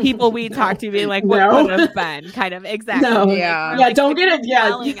people we talk to being like, what No. could have been, kind of exactly. No. Yeah. Yeah, don't get it. Yeah.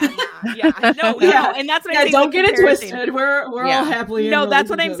 dwelling on that. Yeah, no, Yeah. and that's what Yeah, I'm saying. don't the get it comparison. twisted. We're Yeah. all happily in No, that's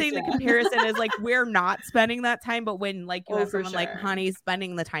what I'm relationships, saying. yeah. The comparison is like we're not spending that time, but when like you Oh, have for someone like sure. Honey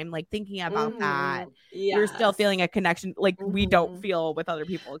spending the time like thinking about that, Mhm. you're still Yes. feeling a connection like we don't Mhm. feel with other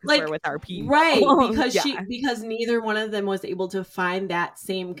people because Like, we're with our people. Right, because Yeah. because neither one of them was able to find that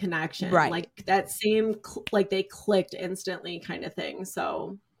same connection, Right. like that same like they clicked instantly kind of thing.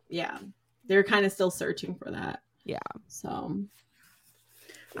 So yeah, they're kind of still searching for that. Yeah. So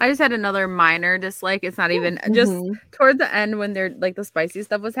I just had another minor dislike. It's not even just Mhm. toward the end when they're like the spicy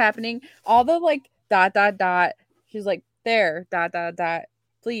stuff was happening. All the like ... She's like there ...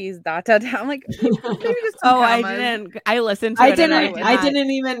 Please ... I'm like maybe just two I commas. didn't. I listened to I it. and didn't. I not-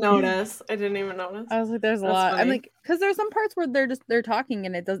 didn't even notice. I didn't even notice. I was like, there's a That's lot. I'm funny. like, because there's some parts where they're talking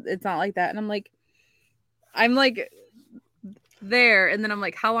and it's not like that. And I'm like there, and then I'm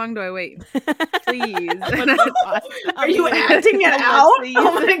like, how long do I wait? Please. That's what I thought. Are you I'm like, acting it I'm like, out? please.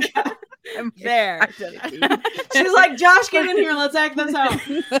 Oh my god! I'm there? She's like, Josh, get in here. Let's act this out.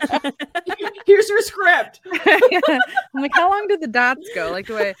 Here's your script. I'm like, how long do the dots go? Like,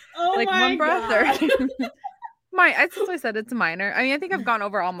 do I Oh like my one breath God. or that's what I said. It's a minor. I mean, I think I've gone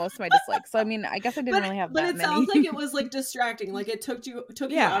over almost my dislikes. So I mean, I guess I didn't really have but that it many. sounds like it was like distracting. Like it took you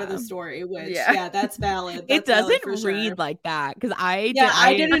out of the story, which Yeah. that's valid. It That's valid doesn't for sure. read like that because I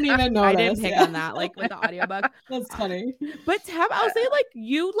didn't even notice. I didn't pick yeah. on that like with the audiobook. That's funny. But Tab, I'll say like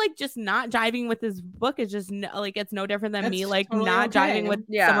you like just not jiving with this book is just like it's no different than me That's like totally not okay. jiving with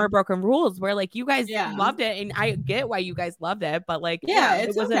Yeah. Summer of Broken Rules where like you guys Yeah. loved it and I get why you guys loved it, but like Yeah, it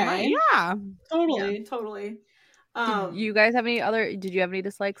it's wasn't my okay. yeah. Totally. Did you guys have any other? Did you have any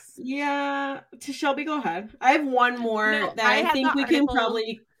dislikes? Yeah, to Shelby, go ahead. I have one more No, that I I had think the we can article-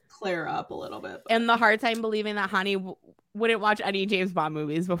 probably clear up a little bit. but- And the hard time believing that Honey wouldn't watch any James Bond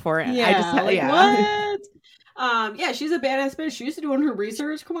movies before it. yeah, I just like, yeah. what? Yeah, she's a badass bitch. She's doing her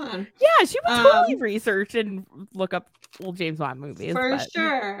research. Come on. Yeah, she would totally Um, research and look up old James Bond movies. For but-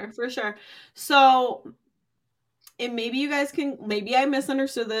 sure. So, and maybe you guys maybe I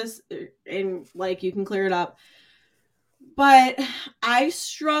misunderstood this and like you can clear it up. But I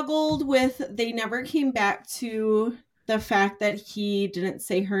struggled with, they never came back to the fact that he didn't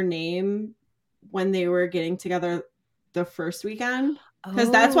say her name when they were getting together the first weekend.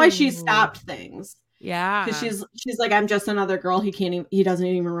 Because that's why she Oh. stopped things. Yeah. Because she's like, I'm just another girl. He doesn't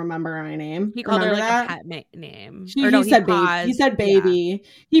even remember my name. He called her Remember like that? a pet name. He Or no, said baby. paused. He said baby.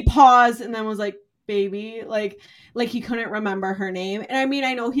 He paused and then was like baby, like he couldn't remember her name. And I mean,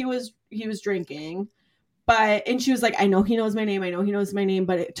 I know he was drinking, and she was like, I know he knows my name.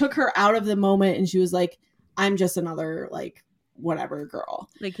 But it took her out of the moment, and she was like, I'm just another like whatever girl.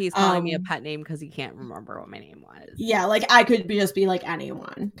 Like he's calling me a Um, pet name because he can't remember what my name was. Yeah, like I could just be like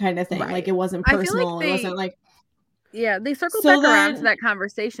anyone kind of thing. Right. Like it wasn't I feel like personal. It they- wasn't like Yeah, they circled So back around to then- that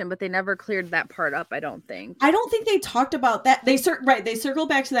conversation, but they never cleared that part up. I don't think. I don't think they talked about that. They circled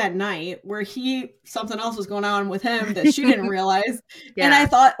back to that night where something else was going on with him that she didn't realize. Yeah. And I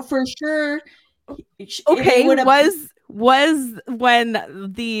thought for sure. Okay, it would've- was when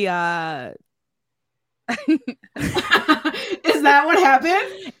the Is that what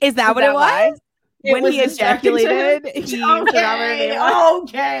happened? is that what that it why? was? When he distracting to him? ejaculated, he forgot what her name was.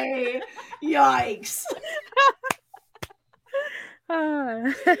 Okay. Yikes.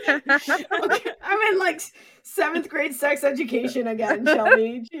 Okay. I'm in like 7th grade sex education again,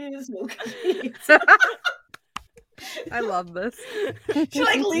 Shelby. Jeez, Louise. I love this. She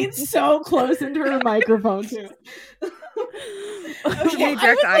like leans so close into her microphone too. She made I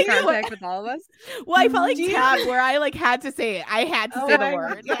direct was eye thinking, contact with all of us. Well, I felt like Do you- Tab, where I like had to say it. I had to Oh say the my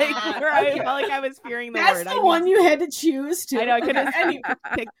word. God. Like, where I Okay. felt like I was fearing the That's word. the one you had to choose to. I know I could have Okay.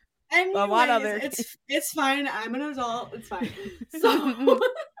 picked. Anyways, one other. it's fine. I'm an adult. It's fine. So,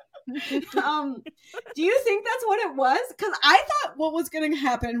 do you think that's what it was? Because I thought what was going to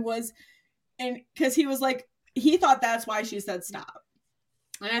happen was, and because he was like, he thought that's why she said stop,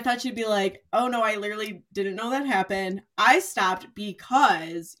 and I thought she'd be like, oh no, I literally didn't know that happened. I stopped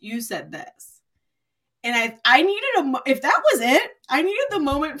because you said this, and I needed if that was it, I needed the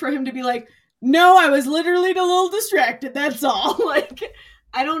moment for him to be like, no, I was literally a little distracted. That's all. Like.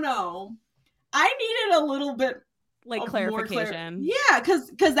 I don't know. I needed a little bit Like of more clarification. Yeah, because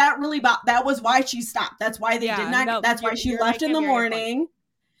that really that was why she stopped. That's why they Yeah, did not. no, that's why you're- she you're left in the making a very good point. morning.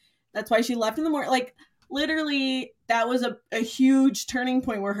 That's why she left in the morning. Like literally, that was a huge turning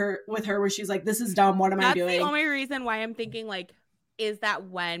point where she's like, "This is dumb. What am I That's doing?" the only reason why I'm thinking like, is that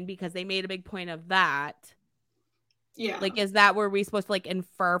when? Because they made a big point of that. Yeah, Like, is that where we supposed to like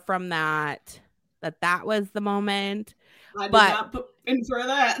infer from that was the moment? I did But- not infer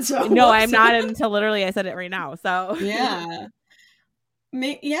that. So No, I'm not until literally I said it right now. So Yeah.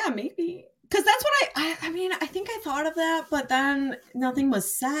 Maybe. Because that's what I mean, I think I thought of that, but then nothing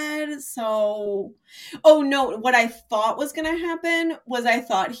was said. So, oh no, what I thought was going to happen was I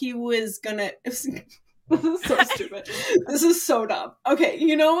thought he was going to. This is so stupid. This is so dumb. Okay,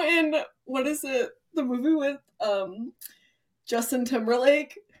 you know, in what is it? The movie with Justin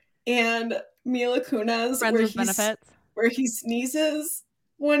Timberlake and Mila Kunis, friends with benefits. where he sneezes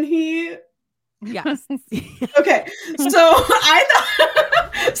when he. Yes. Okay, so I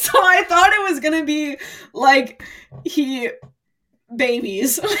thought it was gonna be like he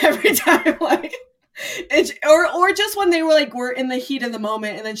babies every time, like it, or just when they were like we're in the heat of the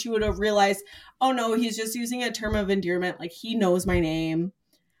moment, and then she would have realized, oh no, he's just using a term of endearment, like he knows my name.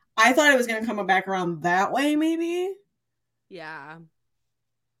 I thought it was gonna come back around that way, maybe. Yeah.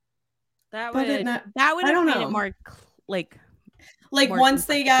 That But would I have don't made know. it more like more once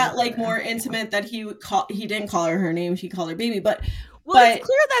they got consecutive like or- more intimate, that he didn't call her name, he called her baby, but well, it's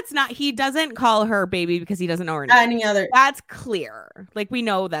clear that's not, he doesn't call her baby because he doesn't know her name. any other. That's clear. Like we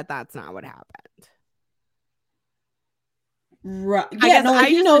know that that's not what happened. Right. I Yeah, guess no, I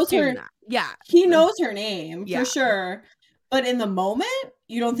he just knows assumed her. that. Yeah. He knows her name Yeah. for sure. But in the moment,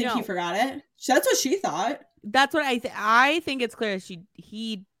 you don't think he No. forgot it? That's what she thought. That's what I think it's clear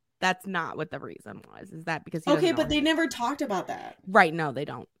he that's not what the reason was. Is that because he doesn't Okay, know but her they name. never talked about that. Right, no, they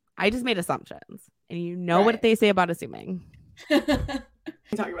don't. I just made assumptions. And you know what Right. they say about assuming.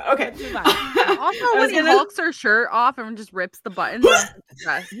 Talking about okay. Move on. Also, I when was he gonna- hulks her shirt off and just rips the buttons, I'm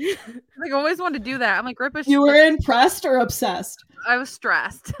stressed. Like, I always wanted to do that. I'm like, rip a You shirt. were impressed or obsessed? I was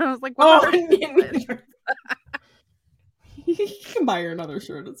stressed. I was like, Oh, what other- you can buy her another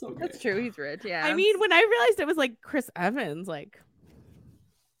shirt. It's okay. That's true. He's rich. Yeah. I mean, when I realized it was like Chris Evans, like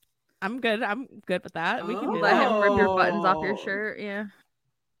I'm good with that. We can do let that. him rip your buttons off your Oh. shirt. Yeah.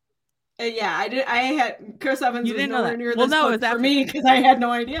 Yeah, I did. I had Chris Evans. You was didn't know nowhere that. near Well, this no, it book was for after me that. because I had no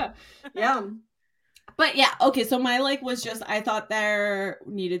idea. Yeah. But yeah, okay. So my like was just I thought there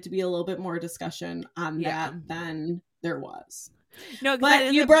needed to be a little bit more discussion on Yeah. that than there was. No, 'cause that But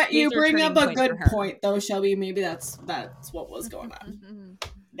is you a bring major up turning a point for good her. point though, Shelby. Maybe that's what was going on.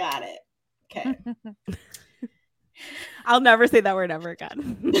 Got it. Okay. I'll never say that word ever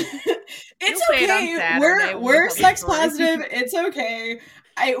again. It's You'll say it on okay. Saturday when we We're tell the sex story. positive. It's okay.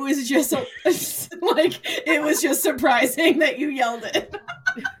 It was just like it was just surprising that you yelled it.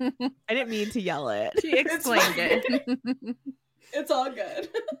 I didn't mean to yell it. She explained fine. it. It's all good.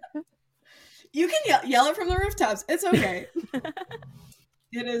 You can yell it from the rooftops. It's okay.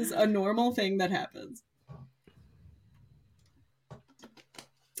 It is a normal thing that happens.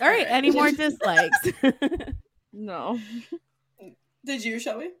 All right, any more dislikes? No. Did you,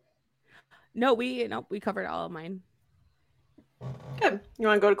 Shelby? No, we covered all of mine. Good. You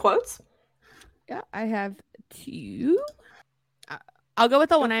want to go to quotes? Yeah, I have two. I'll go with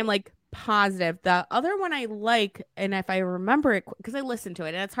the one I'm like positive. The other one I like, and if I remember it, because I listened to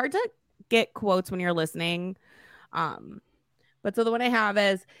it, and it's hard to get quotes when you're listening. But so the one I have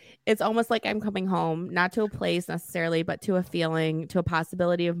is, it's almost like I'm coming home, not to a place necessarily, but to a feeling, to a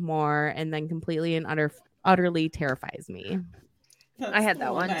possibility of more, and then completely and utterly terrifies me. That's I had the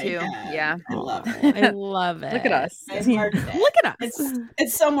that one I too. had. Yeah. I love it. I love it. Look at us. I marked it. Look at us.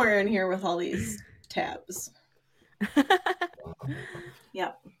 It's somewhere in here with all these tabs.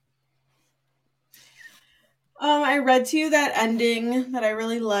 Yep. I read to you that ending that I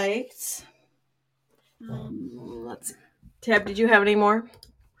really liked. Let's see. Tab, did you have any more?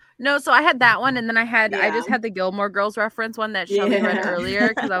 No, so I had that one, and then I just Yeah. had the Gilmore Girls reference one that Shelby read Yeah. earlier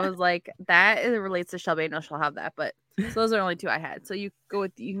because I was like, that it relates to Shelby. I know she'll have that, but so those are the only two I had. So you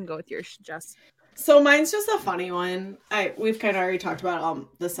can go with yours, Jess. So mine's just a funny one. We've kind of already talked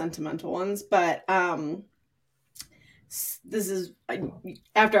about the sentimental ones, but this is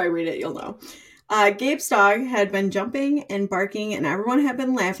after I read it, you'll know. Gabe's dog had been jumping and barking, and everyone had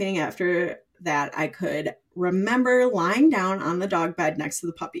been laughing. After that, I could remember lying down on the dog bed next to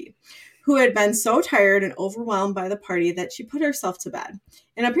the puppy, who had been so tired and overwhelmed by the party that she put herself to bed.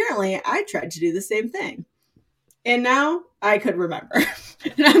 And apparently, I tried to do the same thing. And now I could remember.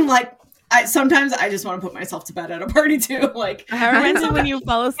 And I'm like, sometimes I just want to put myself to bed at a party too. Like, That reminds me when you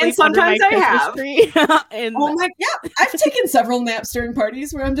fall asleep and sometimes under my I Christmas have. tree. And oh my, yeah, I've taken several naps during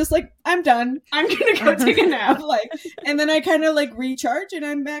parties where I'm just like, I'm done. I'm gonna go take a nap. Like, and then I kind of like recharge and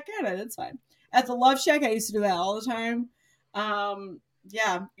I'm back at it. It's fine. At the Love Shack, I used to do that all the time.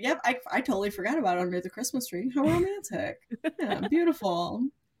 Yeah, yep. I totally forgot about Under the Christmas Tree. How romantic. Yeah, beautiful.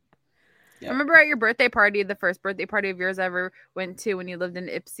 I remember at your birthday party, the first birthday party of yours I ever went to when you lived in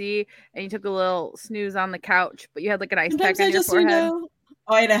Ipsy, and you took a little snooze on the couch, but you had like an ice pack on your forehead.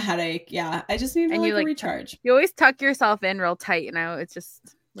 I had a headache. Yeah, I just needed a recharge. You always tuck yourself in real tight, you know. It's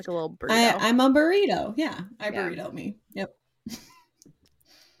just like a little burrito. I'm a burrito. Yeah, burrito me. Yep.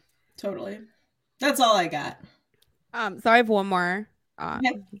 Totally. That's all I got. So I have one more.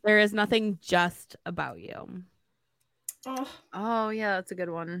 There is nothing just about you. Oh yeah, that's a good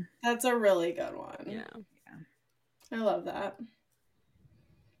one. That's a really good one. Yeah. I love that.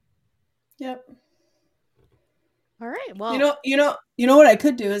 Yep. All right. Well, you know what I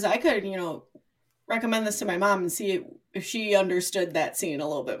could do is I could, recommend this to my mom and see if she understood that scene a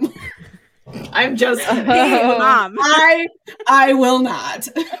little bit more. I'm just kidding. Mom. I will not.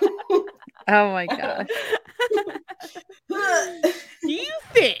 Oh my gosh. Do you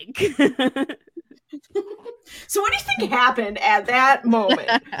think? So what do you think happened at that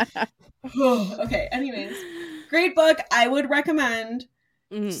moment? Okay, anyways. Great book. I would recommend.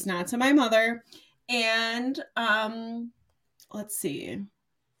 It's not to my mother. And let's see.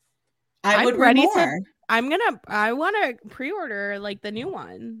 I would read more. I want to pre-order like the new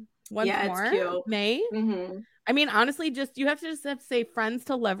one. Once more. It's cute. May. Mm-hmm. I mean, honestly, you have to say friends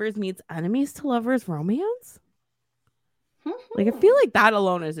to lovers meets enemies to lovers romance. Like, I feel like that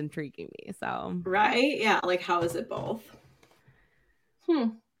alone is intriguing me. So right, yeah. Like, how is it both?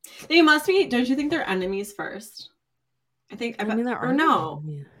 They must be. Don't you think they're enemies first? I think. Or no.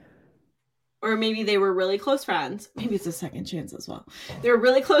 Yeah. Or maybe they were really close friends. Maybe it's a second chance as well. They were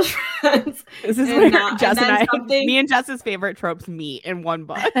really close friends. This is where Jess and me and Jess's favorite tropes meet in one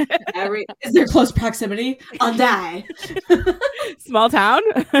book. Is there close proximity? I'll die. Small town?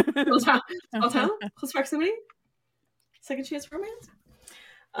 Small town? Close proximity? Second chance romance?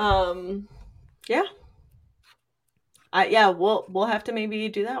 Yeah. We'll have to maybe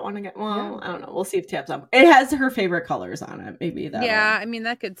do that one again. Well, I don't know. We'll see if Tab's on. It has her favorite colors on it. Maybe that. Yeah, I mean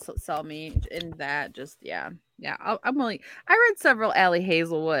that could sell me in that. Just yeah. I read several Allie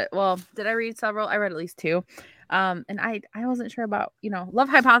Hazelwood. Well, did I read several? I read at least 2. And I wasn't sure about Love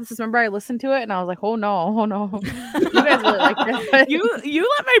Hypothesis. Remember, I listened to it and I was like, oh no. You guys really like this. You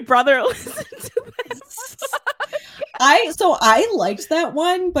let my brother listen to this. I liked that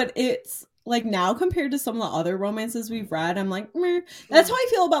one, but it's. Like now compared to some of the other romances we've read, I'm like, meh. That's how I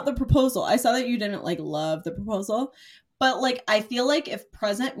feel about The Proposal. I saw that you didn't love The Proposal, but I feel like if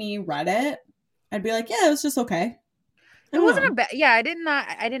present me read it, I'd be like, yeah, it was just okay. It wasn't a bad. Yeah, I didn't.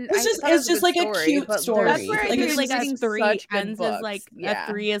 It's just like a cute story. That's where I think a 3 ends as a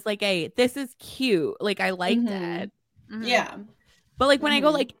 3 is like a this is cute. Like I liked it. Mm-hmm. Yeah, but when I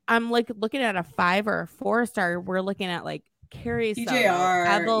go I'm looking at a 5 or a 4-star, we're looking at Carrie DJR,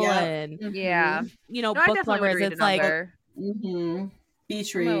 Evelyn, book lovers. It's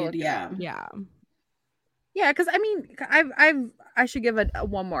beach read, yeah. Because I mean, I should give it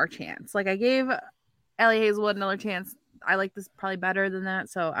one more chance. Like I gave Allie Hazelwood another chance. I like this probably better than that.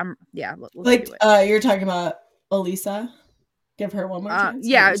 So let's do it. You're talking about Elisa. Give her one more chance.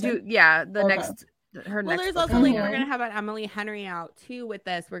 Next. Her next. There's also we're gonna have an Emily Henry out too with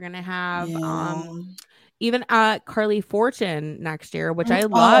this. We're gonna have even Carly Fortune next year, which I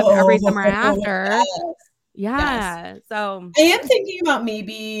love every summer after. Yes. So I am thinking about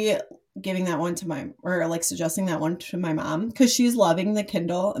maybe giving that one to suggesting that one to my mom because she's loving the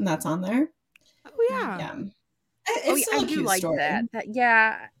Kindle and that's on there. Oh yeah. It's still a cute like story.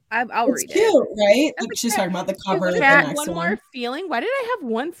 I'll read it. It's cute, right? She's talking about the cover of the next one. More feeling. Why did I have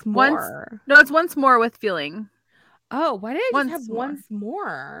once more? No, it's once more with feeling. Oh, why did I just have once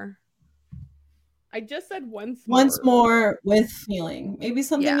more? I just said once more. Once more with feeling. Maybe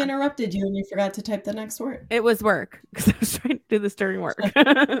something interrupted you and you forgot to type the next word. It was work because I was trying to do this during work.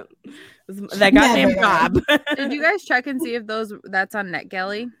 That goddamn job. Did you guys check and see if that's on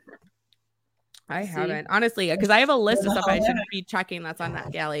NetGalley? I haven't, honestly, because I have a list of stuff I should be checking that's on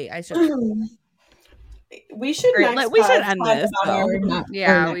NetGalley. I should. We should. We should end this.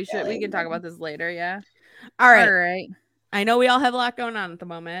 We should. We can talk about this later. Yeah. All right. I know we all have a lot going on at the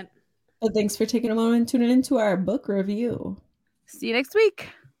moment. But thanks for taking a moment and tuning into our book review. See you next week.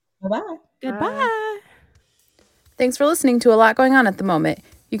 Bye-bye. Goodbye. Thanks for listening to A Lot Going On at the Moment.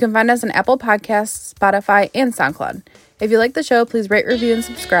 You can find us on Apple Podcasts, Spotify, and SoundCloud. If you like the show, please rate, review, and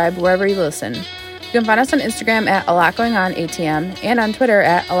subscribe wherever you listen. You can find us on Instagram at A Lot Going On ATM and on Twitter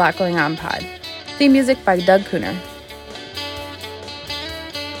at A Lot Going On Pod. Theme music by Doug Cooner.